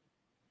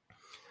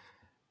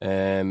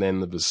 And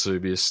then the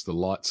Vesuvius, the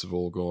lights have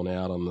all gone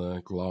out on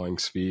the glowing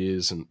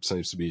spheres and it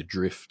seems to be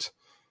adrift.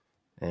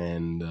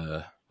 And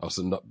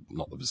also not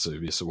the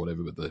Vesuvius or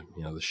whatever, but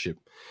the ship.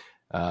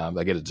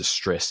 They get a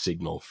distress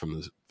signal from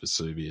the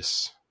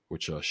Vesuvius,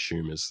 which I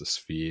assume is the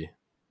sphere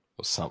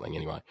or something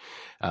anyway.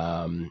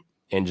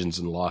 Engines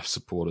and life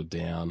support are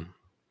down.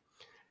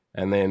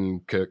 And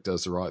then Kirk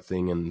does the right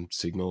thing and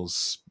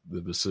signals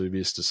the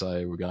Vesuvius to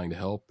say we're going to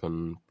help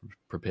and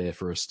prepare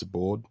for us to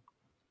board.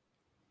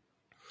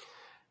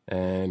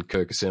 And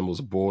Kirk assembles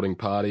a boarding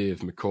party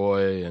of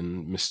McCoy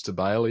and Mr.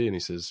 Bailey, and he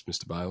says,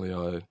 Mr. Bailey,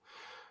 I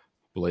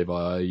believe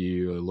I owe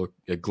you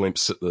a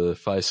glimpse at the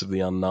face of the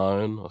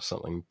unknown, or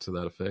something to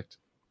that effect.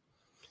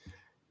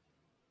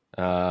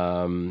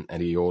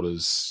 And he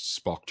orders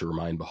Spock to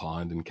remain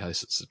behind in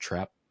case it's a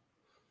trap.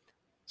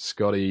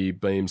 Scotty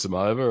beams them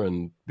over,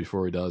 and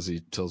before he does,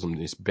 he tells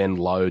them, bend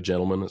low,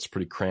 gentlemen, it's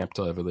pretty cramped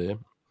over there.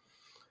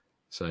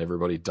 So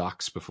everybody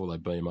ducks before they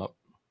beam up.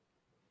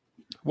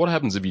 What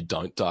happens if you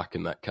don't duck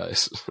in that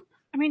case?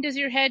 I mean, does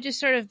your head just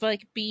sort of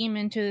beam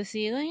into the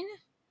ceiling?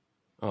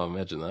 Oh,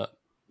 imagine that.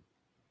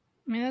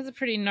 I mean, that's a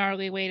pretty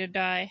gnarly way to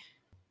die.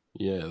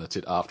 Yeah, that's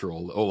it. After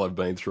all I've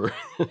been through.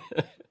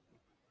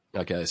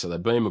 Okay, so they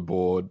beam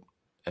aboard,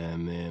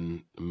 And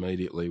then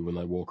immediately when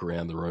they walk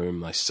around the room,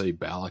 they see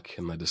Balak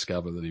and they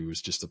discover that he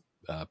was just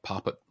a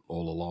puppet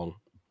all along.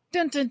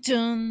 Dun dun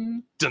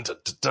dun. Dun, dun,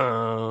 dun,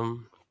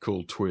 dun.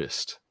 Cool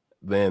twist.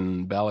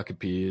 Then Balak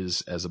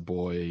appears as a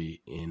boy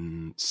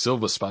in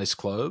silver space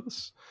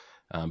clothes,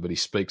 but he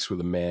speaks with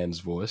a man's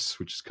voice,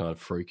 which is kind of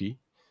freaky.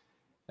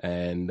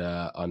 And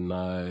I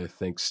know,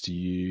 thanks to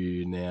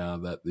you now,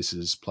 that this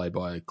is played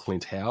by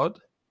Clint Howard.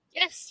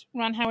 Yes,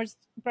 Ron Howard's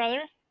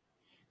brother,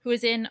 who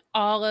is in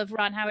all of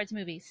Ron Howard's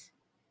movies.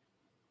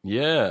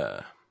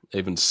 Yeah,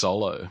 even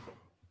Solo.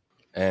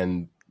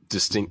 And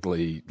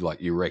distinctly, like,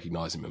 you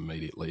recognize him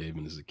immediately,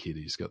 even as a kid.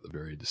 He's got the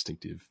very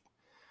distinctive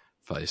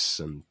face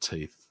and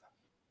teeth.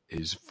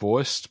 He's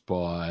voiced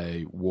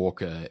by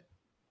Walker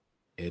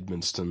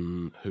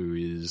Edmonston, who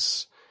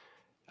is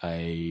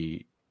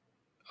a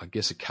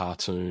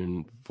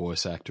cartoon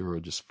voice actor or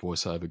just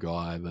voiceover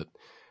guy that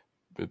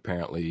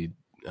apparently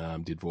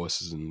did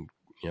voices in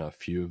a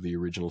few of the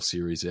original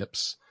series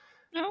eps.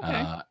 Oh,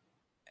 okay.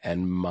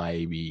 And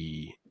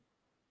maybe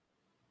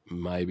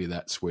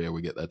that's where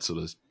we get that sort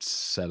of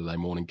Saturday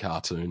morning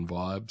cartoon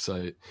vibe.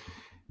 So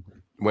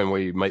when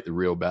we meet the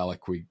real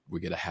Balak, we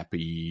get a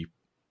happy,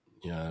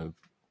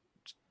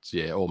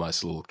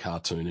 almost a little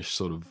cartoonish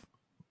sort of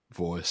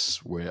voice,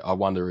 where I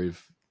wonder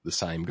if the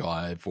same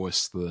guy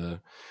voiced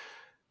the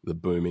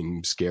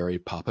booming, scary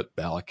puppet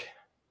Balak.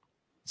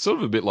 Sort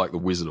of a bit like the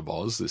Wizard of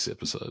Oz, this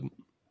episode.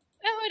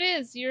 Oh, it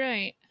is. You're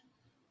right.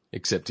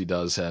 Except he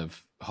does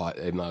have,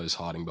 even though he's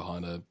hiding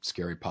behind a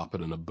scary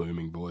puppet and a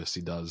booming voice,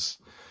 he does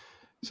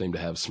seem to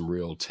have some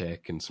real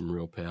tech and some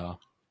real power.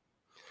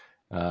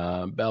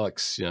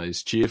 Balak's,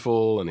 he's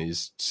cheerful and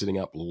he's sitting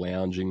up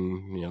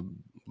lounging,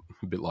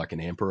 a bit like an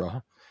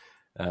emperor.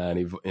 And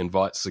he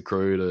invites the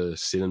crew to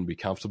sit and be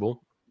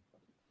comfortable.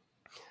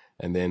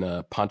 And then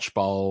a punch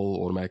bowl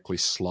automatically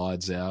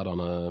slides out on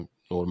an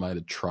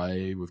automated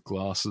tray with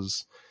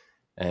glasses,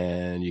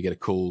 and you get a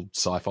cool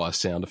sci-fi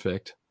sound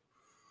effect.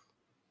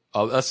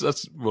 Oh, that's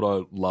what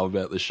I love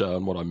about the show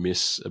and what I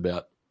miss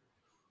about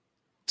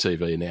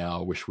TV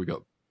now. I wish we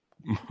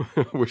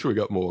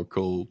got more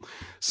cool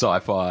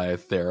sci-fi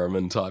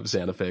theremin type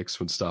sound effects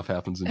when stuff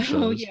happens in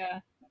shows. Oh yeah,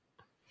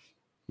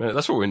 man,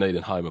 that's what we need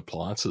in home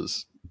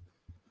appliances.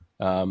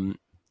 The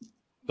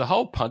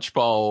whole punch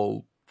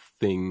bowl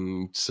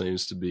thing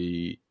seems to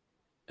be,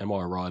 am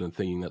I right in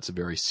thinking that's a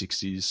very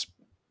 60s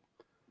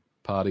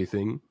party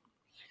thing?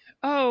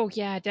 Oh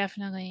yeah,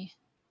 definitely.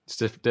 It's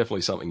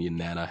definitely something your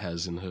nana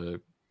has in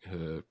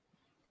her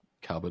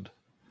cupboard.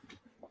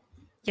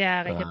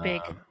 Yeah, like a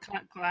big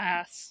cut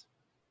glass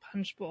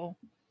punch bowl.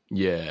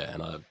 Yeah,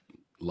 and a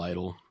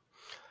ladle.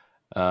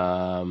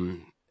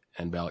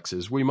 And Balak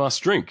says, "We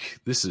must drink.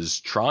 This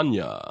is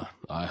Tranya.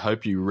 I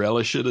hope you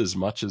relish it as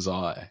much as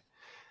I."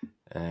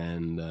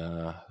 And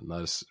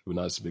we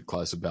notice a bit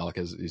closer, Balak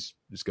he's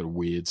got a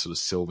weird sort of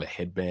silver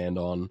headband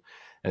on,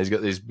 and he's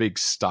got these big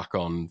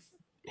stuck-on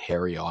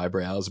hairy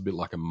eyebrows, a bit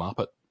like a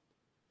Muppet.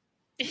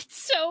 It's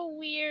so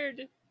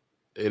weird.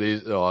 It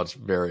is. Oh, it's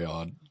very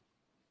odd.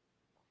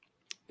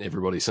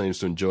 Everybody seems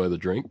to enjoy the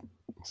drink,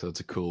 so it's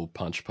a cool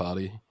punch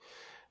party.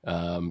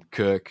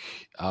 Kirk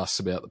asks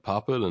about the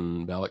puppet,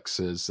 and Balak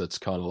says that's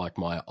kind of like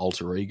my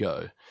alter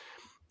ego.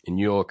 In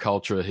your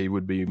culture, he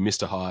would be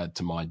Mr. Hyde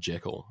to my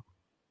Jekyll.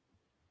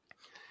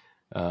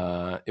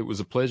 It was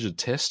a pleasure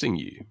testing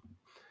you.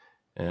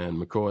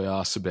 And McCoy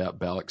asks about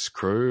Balak's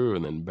crew,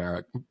 and then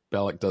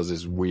Balak does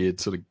this weird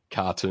sort of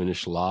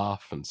cartoonish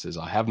laugh and says,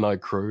 "I have no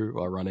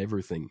crew. I run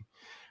everything.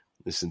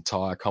 This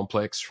entire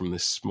complex from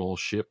this small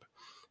ship.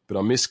 But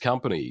I miss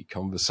company,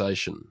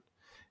 conversation.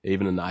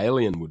 Even an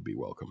alien would be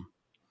welcome.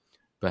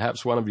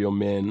 Perhaps one of your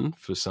men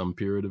for some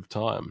period of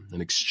time. An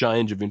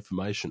exchange of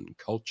information,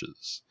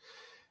 cultures."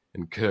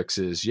 And Kirk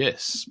says,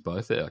 "Yes,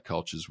 both our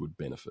cultures would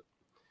benefit."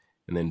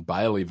 And then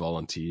Bailey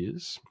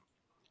volunteers.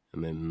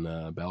 And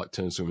then Balak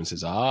turns to him and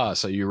says,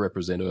 "So you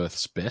represent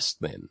Earth's best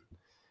then?"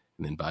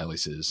 And then Bailey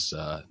says,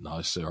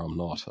 "No, sir, I'm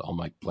not. I'll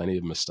make plenty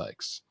of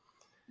mistakes."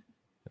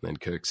 And then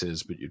Kirk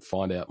says, "But you'd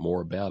find out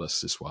more about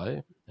us this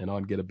way, and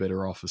I'd get a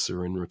better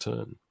officer in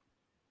return."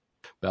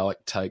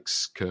 Balak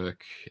takes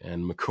Kirk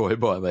and McCoy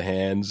by the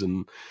hands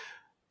and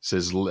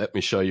says, "Let me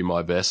show you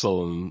my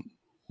vessel," and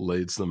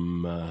leads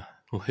them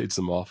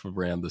off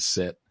around the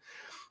set.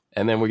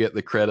 And then we get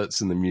the credits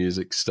and the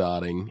music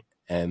starting,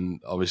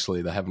 and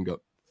obviously they haven't got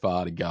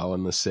far to go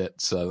on the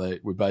set, so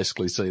we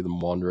basically see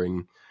them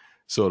wandering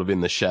sort of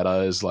in the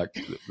shadows, like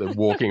they're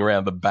walking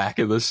around the back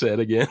of the set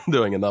again,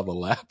 doing another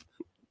lap.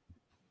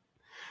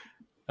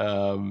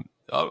 I'm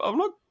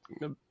not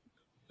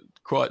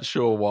quite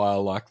sure why I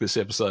like this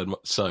episode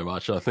so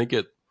much. I think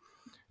it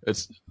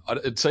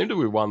seemed to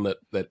be one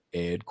that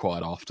aired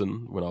quite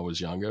often when I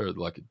was younger.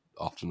 Like,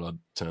 often I'd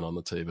turn on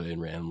the TV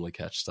and randomly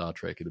catch Star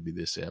Trek. It'd be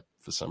this app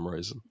for some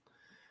reason.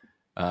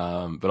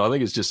 But I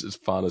think it's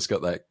fun. It's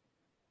got that,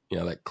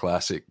 that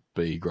classic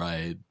B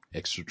grade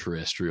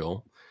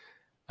extraterrestrial.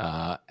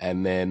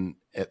 And then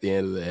at the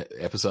end of the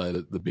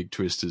episode, the big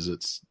twist is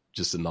it's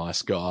just a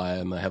nice guy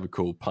and they have a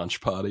cool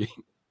punch party.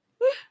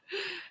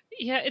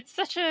 Yeah, it's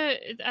such a,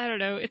 I don't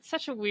know, it's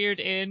such a weird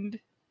end.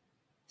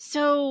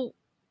 So,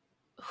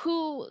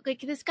 who,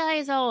 like, this guy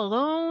is all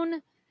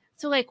alone?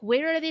 So, like,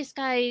 where is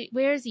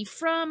he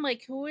from?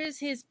 Like, who is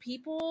his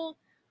people?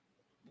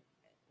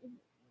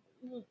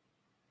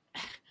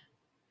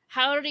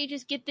 How did he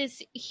just get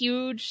this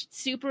huge,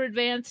 super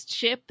advanced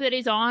ship that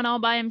he's on all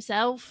by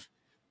himself?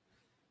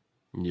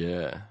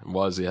 Yeah.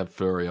 Why does he have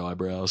furry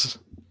eyebrows?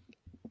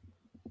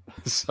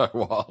 So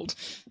wild.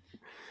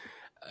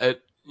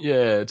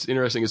 It's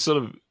interesting. It's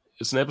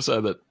an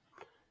episode that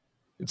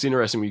it's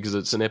interesting because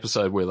it's an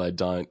episode where they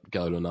don't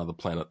go to another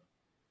planet.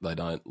 They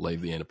don't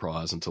leave the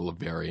Enterprise until the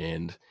very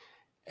end.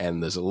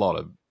 And there's a lot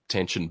of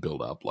tension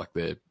build up, like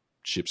their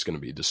ship's going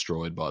to be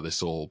destroyed by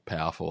this all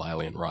powerful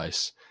alien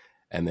race.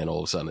 And then all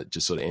of a sudden it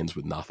just sort of ends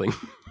with nothing,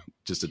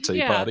 just a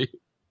tea party.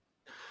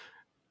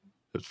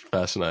 It's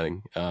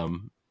fascinating.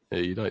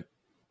 You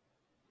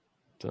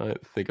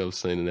don't think I've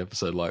seen an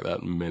episode like that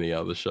in many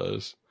other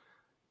shows.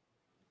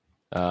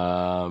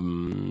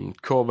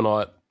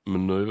 Corbomite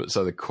maneuver.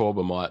 So the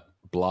Corbomite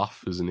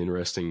bluff is an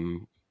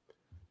interesting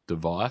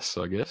device,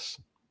 I guess.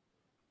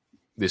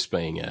 This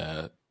being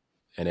an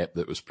ep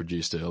that was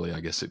produced early, I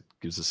guess it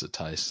gives us a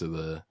taste of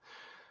the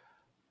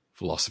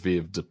philosophy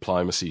of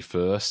diplomacy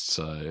first.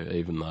 So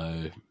even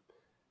though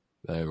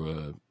they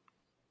were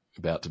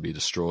about to be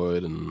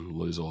destroyed and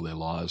lose all their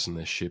lives and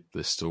their ship,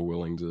 they're still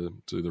willing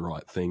to do the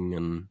right thing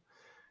and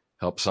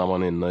help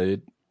someone in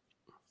need.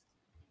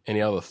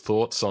 Any other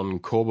thoughts on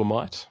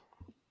Corbomite?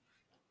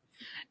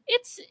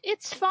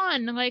 It's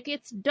fun. Like,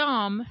 it's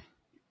dumb.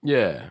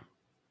 Yeah.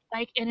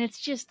 Like, and it's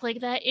just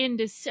like that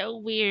end is so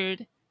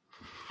weird,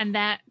 and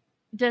that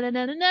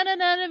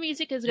da-da-da-da-da-da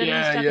music is gonna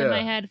be stuck in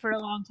my head for a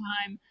long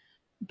time.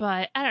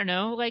 But I don't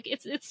know. Like,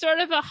 it's sort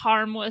of a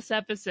harmless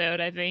episode,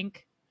 I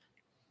think.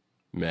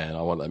 Man,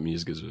 I want that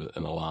music as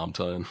an alarm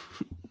tone.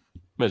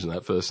 Imagine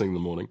that first thing in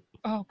the morning.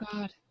 Oh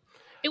God,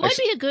 it would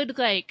be a good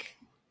like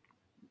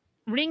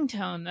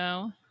ringtone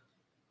though.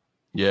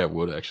 Yeah, it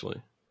would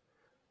actually.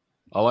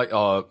 I like.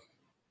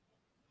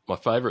 My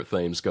favorite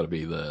theme's got to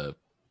be the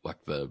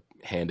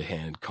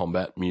hand-to-hand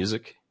combat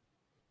music,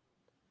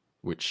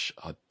 which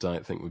I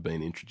don't think we've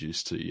been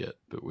introduced to yet,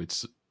 but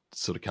it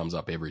sort of comes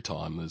up every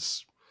time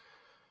there's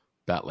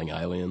battling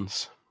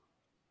aliens,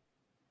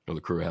 or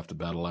the crew have to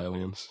battle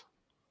aliens.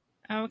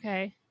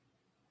 Okay.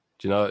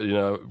 Do you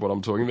know what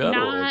I'm talking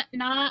about?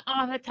 Not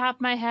off the top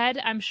of my head.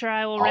 I'm sure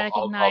I will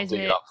recognize I'll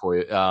dig it up for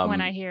you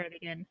when I hear it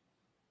again.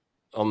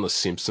 On the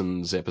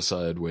Simpsons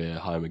episode where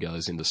Homer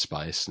goes into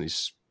space and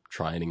he's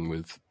training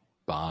with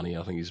Barney,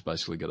 I think he's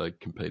basically got to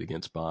compete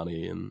against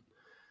Barney, and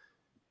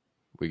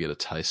we get a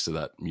taste of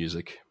that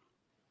music.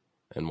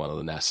 And one of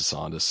the NASA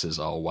scientists says,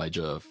 "I'll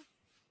wager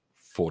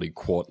 40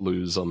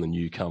 quartloos on the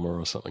newcomer,"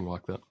 or something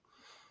like that.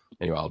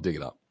 Anyway, I'll dig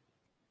it up.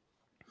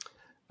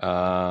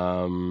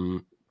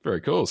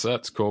 Very cool. So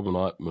that's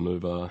Corbomite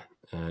maneuver,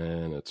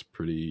 and it's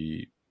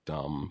pretty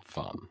dumb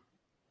fun.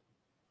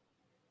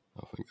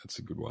 I think that's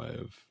a good way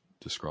of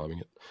describing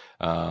it.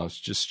 I was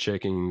just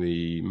checking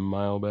the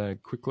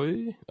mailbag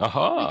quickly.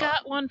 Aha! We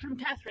got one from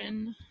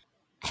Catherine.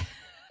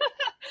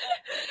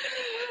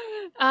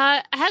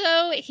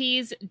 Hello,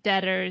 he's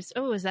Deaders.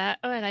 Oh, is that?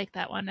 Oh, I like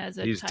that one as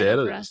a He's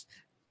title Deaders. for us.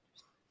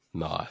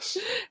 Nice.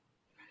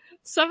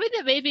 Something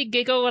that made me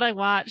giggle when I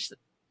watched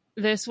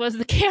this was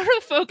the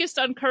camera focused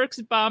on Kirk's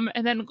bum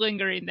and then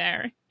lingering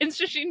there.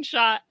 Interesting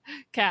shot,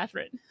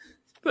 Catherine.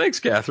 Thanks,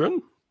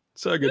 Catherine.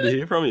 So good to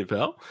hear from you,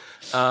 pal.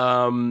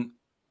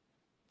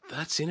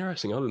 That's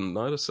interesting. I didn't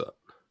notice that.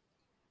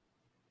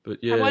 But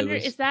yeah, I wonder,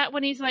 is that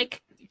when he's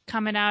like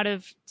coming out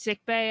of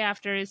sickbay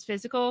after his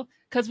physical?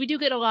 Because we do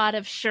get a lot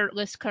of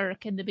shirtless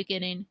Kirk in the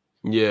beginning.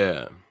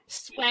 Yeah.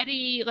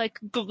 Sweaty, like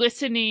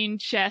glistening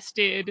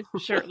chested,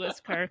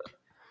 shirtless Kirk.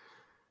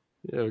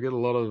 Yeah, we get a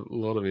lot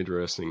of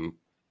interesting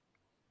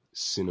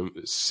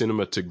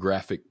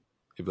cinematographic,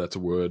 if that's a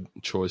word,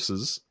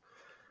 choices.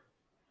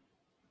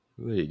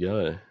 There you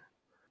go.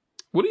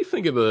 What do you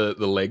think of the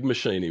leg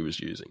machine he was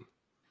using?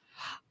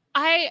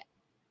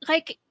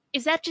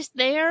 Is that just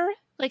there?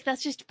 Like,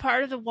 that's just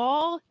part of the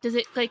wall? Does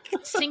it, like,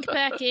 sink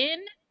back in?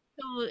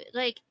 So,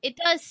 like, it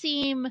does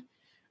seem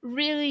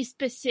really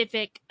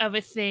specific of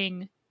a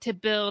thing to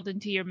build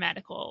into your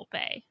medical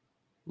bay.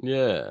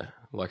 Yeah.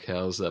 Like,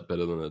 how is that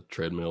better than a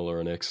treadmill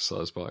or an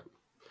exercise bike?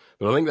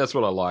 But I think that's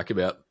what I like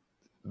about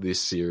this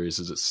series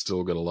is it's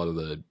still got a lot of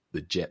the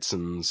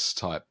Jetsons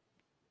type,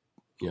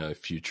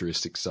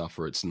 futuristic stuff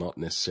where it's not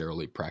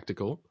necessarily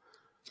practical.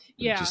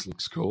 Yeah. It just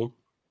looks cool.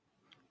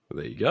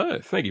 There you go.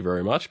 Thank you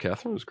very much,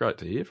 Catherine. It was great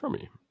to hear from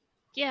you.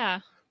 Yeah.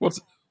 What's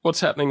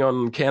happening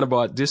on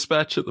Counterbyte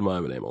Dispatch at the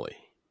moment, Emily?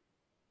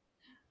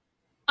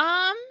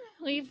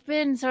 We've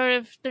been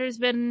there's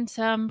been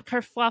some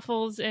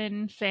kerfluffles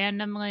in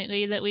fandom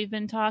lately that we've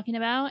been talking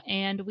about,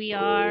 and we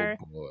are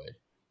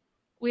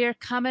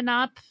coming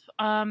up,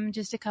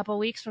 just a couple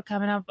weeks. We're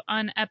coming up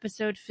on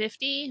episode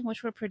 50,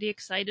 which we're pretty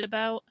excited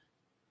about.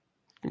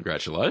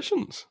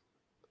 Congratulations.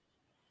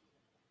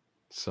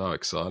 So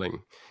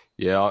exciting.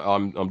 Yeah,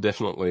 I'm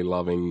definitely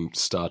loving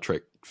Star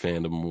Trek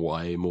fandom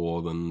way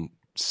more than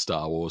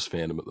Star Wars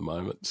fandom at the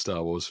moment.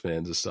 Star Wars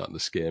fans are starting to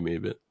scare me a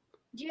bit.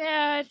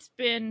 Yeah, it's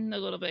been a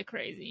little bit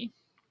crazy.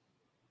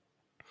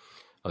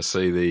 I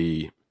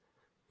see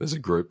there's a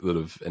group that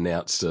have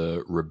announced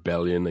a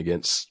rebellion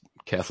against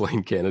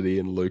Kathleen Kennedy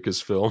and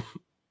Lucasfilm.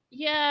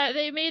 Yeah,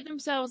 they made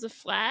themselves a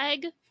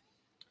flag,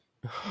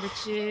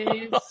 which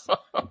is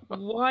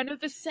one of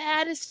the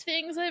saddest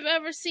things I've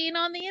ever seen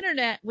on the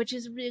internet, which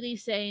is really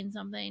saying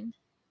something.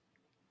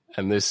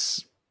 And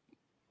this,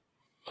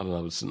 I don't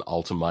know, it's an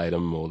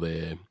ultimatum or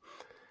their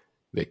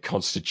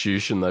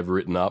constitution they've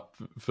written up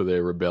for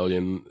their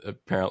rebellion.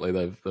 Apparently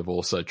they've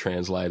also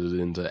translated it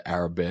into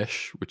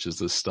Arabesh, which is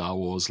the Star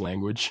Wars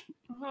language.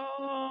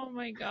 Oh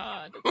my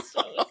god, it's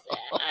so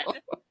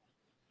sad.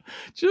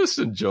 Just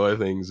enjoy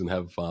things and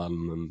have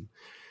fun, and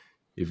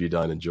if you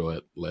don't enjoy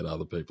it, let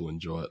other people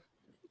enjoy it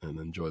and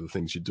enjoy the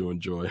things you do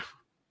enjoy.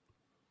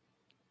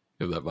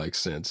 If that makes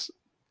sense.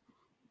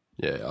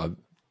 Yeah,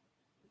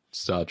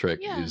 Star Trek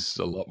is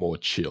a lot more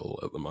chill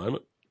at the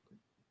moment.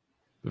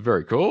 But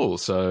very cool.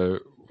 So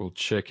we'll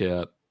check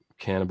out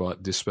Canterbury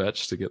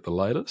Dispatch to get the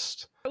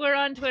latest. We're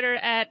on Twitter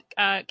at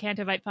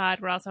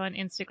CantoBitePod. We're also on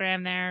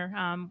Instagram there.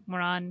 We're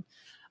on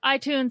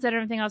iTunes and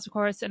everything else, of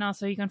course. And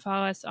also you can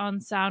follow us on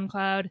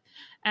SoundCloud.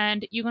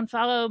 And you can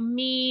follow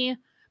me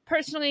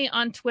personally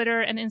on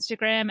Twitter and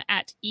Instagram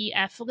at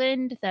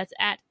EFLind. That's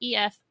at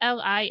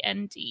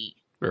EFLIND.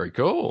 Very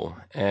cool.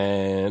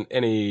 And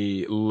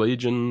any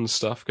Legion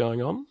stuff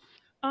going on?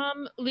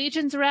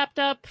 Legion's wrapped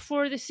up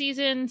for the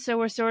season, so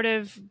we're sort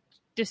of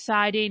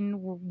deciding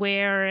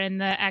where in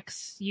the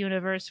X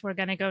universe we're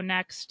going to go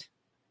next.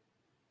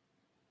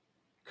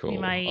 Cool. We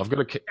might I've got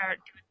to start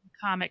doing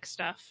comic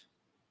stuff.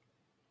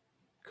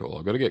 Cool.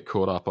 I've got to get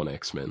caught up on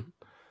X-Men.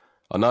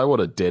 I know what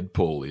a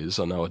Deadpool is.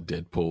 I know a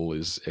Deadpool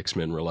is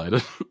X-Men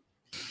related.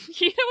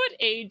 You know what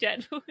a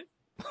Deadpool is?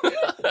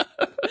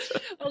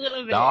 A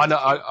little bit. No, I know.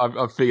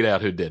 I've figured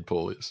out who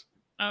Deadpool is.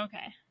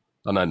 Okay.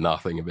 I know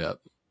nothing about.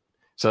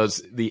 So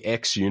it's the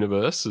X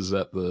universe. Is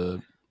that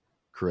the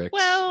correct?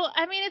 Well,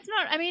 I mean, it's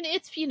not. I mean,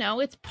 it's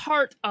it's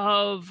part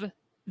of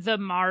the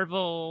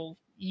Marvel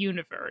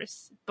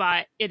universe,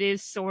 but it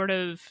is sort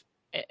of,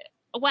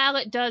 while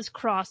it does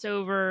cross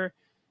over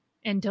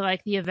into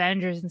like the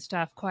Avengers and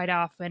stuff quite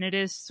often, it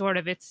is sort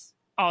of, it's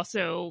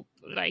also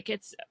like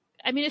it's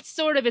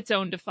sort of its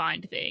own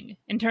defined thing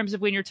in terms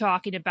of when you're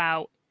talking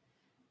about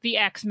the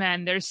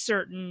X-Men. There's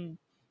certain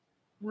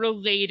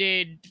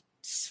related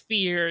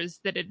spheres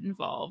that it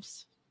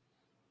involves.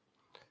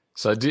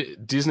 So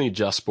Disney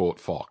just bought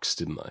Fox,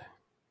 didn't they?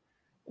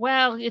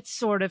 Well, it's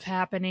sort of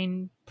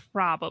happening,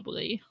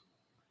 probably.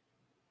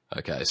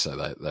 Okay, so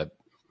they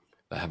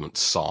haven't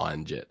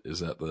signed yet.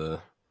 Is that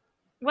the?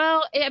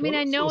 Well, I mean,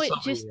 I know it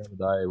just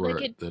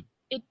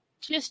it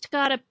just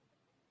got it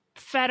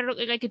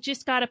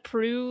just got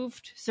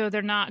approved, so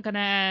they're not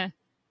gonna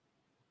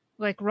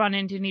like run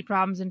into any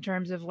problems in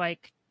terms of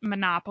like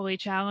monopoly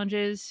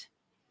challenges.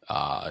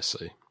 Ah, I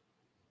see.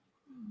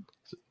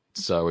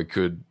 So we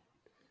could.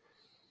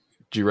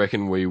 Do you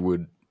reckon we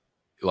would,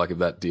 like, if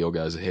that deal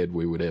goes ahead,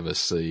 we would ever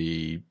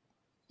see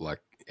like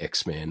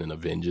X-Men and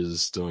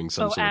Avengers doing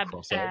some sort of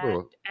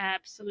crossover?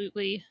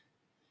 Absolutely.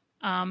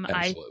 Absolutely.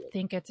 I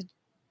think it's a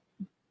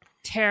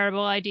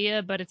terrible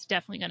idea, but it's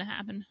definitely going to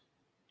happen.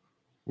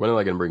 When are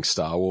they going to bring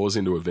Star Wars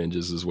into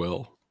Avengers as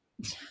well?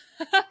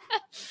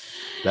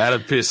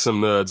 That'd piss some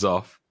nerds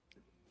off.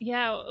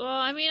 Yeah, well,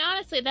 I mean,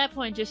 honestly, at that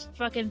point, just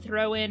fucking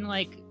throw in,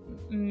 like,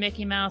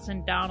 Mickey Mouse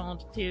and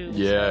Donald, too.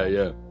 Yeah,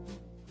 yeah.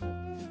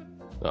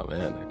 Oh,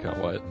 man, I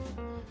can't wait.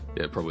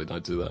 Yeah, probably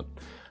don't do that.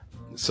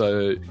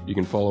 So you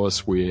can follow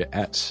us. We're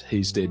at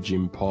He's Dead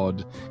Jim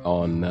Pod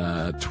on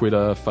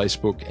Twitter,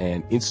 Facebook,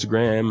 and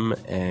Instagram.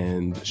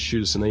 And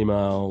shoot us an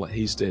email,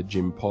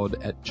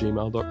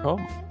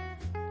 he'sdeadjimpod@gmail.com.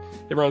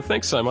 Everyone,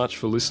 thanks so much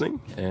for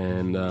listening.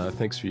 And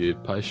thanks for your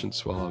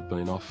patience while I've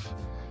been off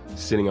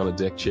sitting on a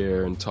deck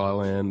chair in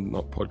Thailand,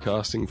 not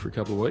podcasting for a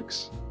couple of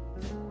weeks.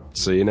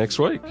 See you next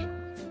week.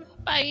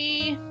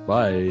 Bye.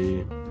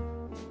 Bye.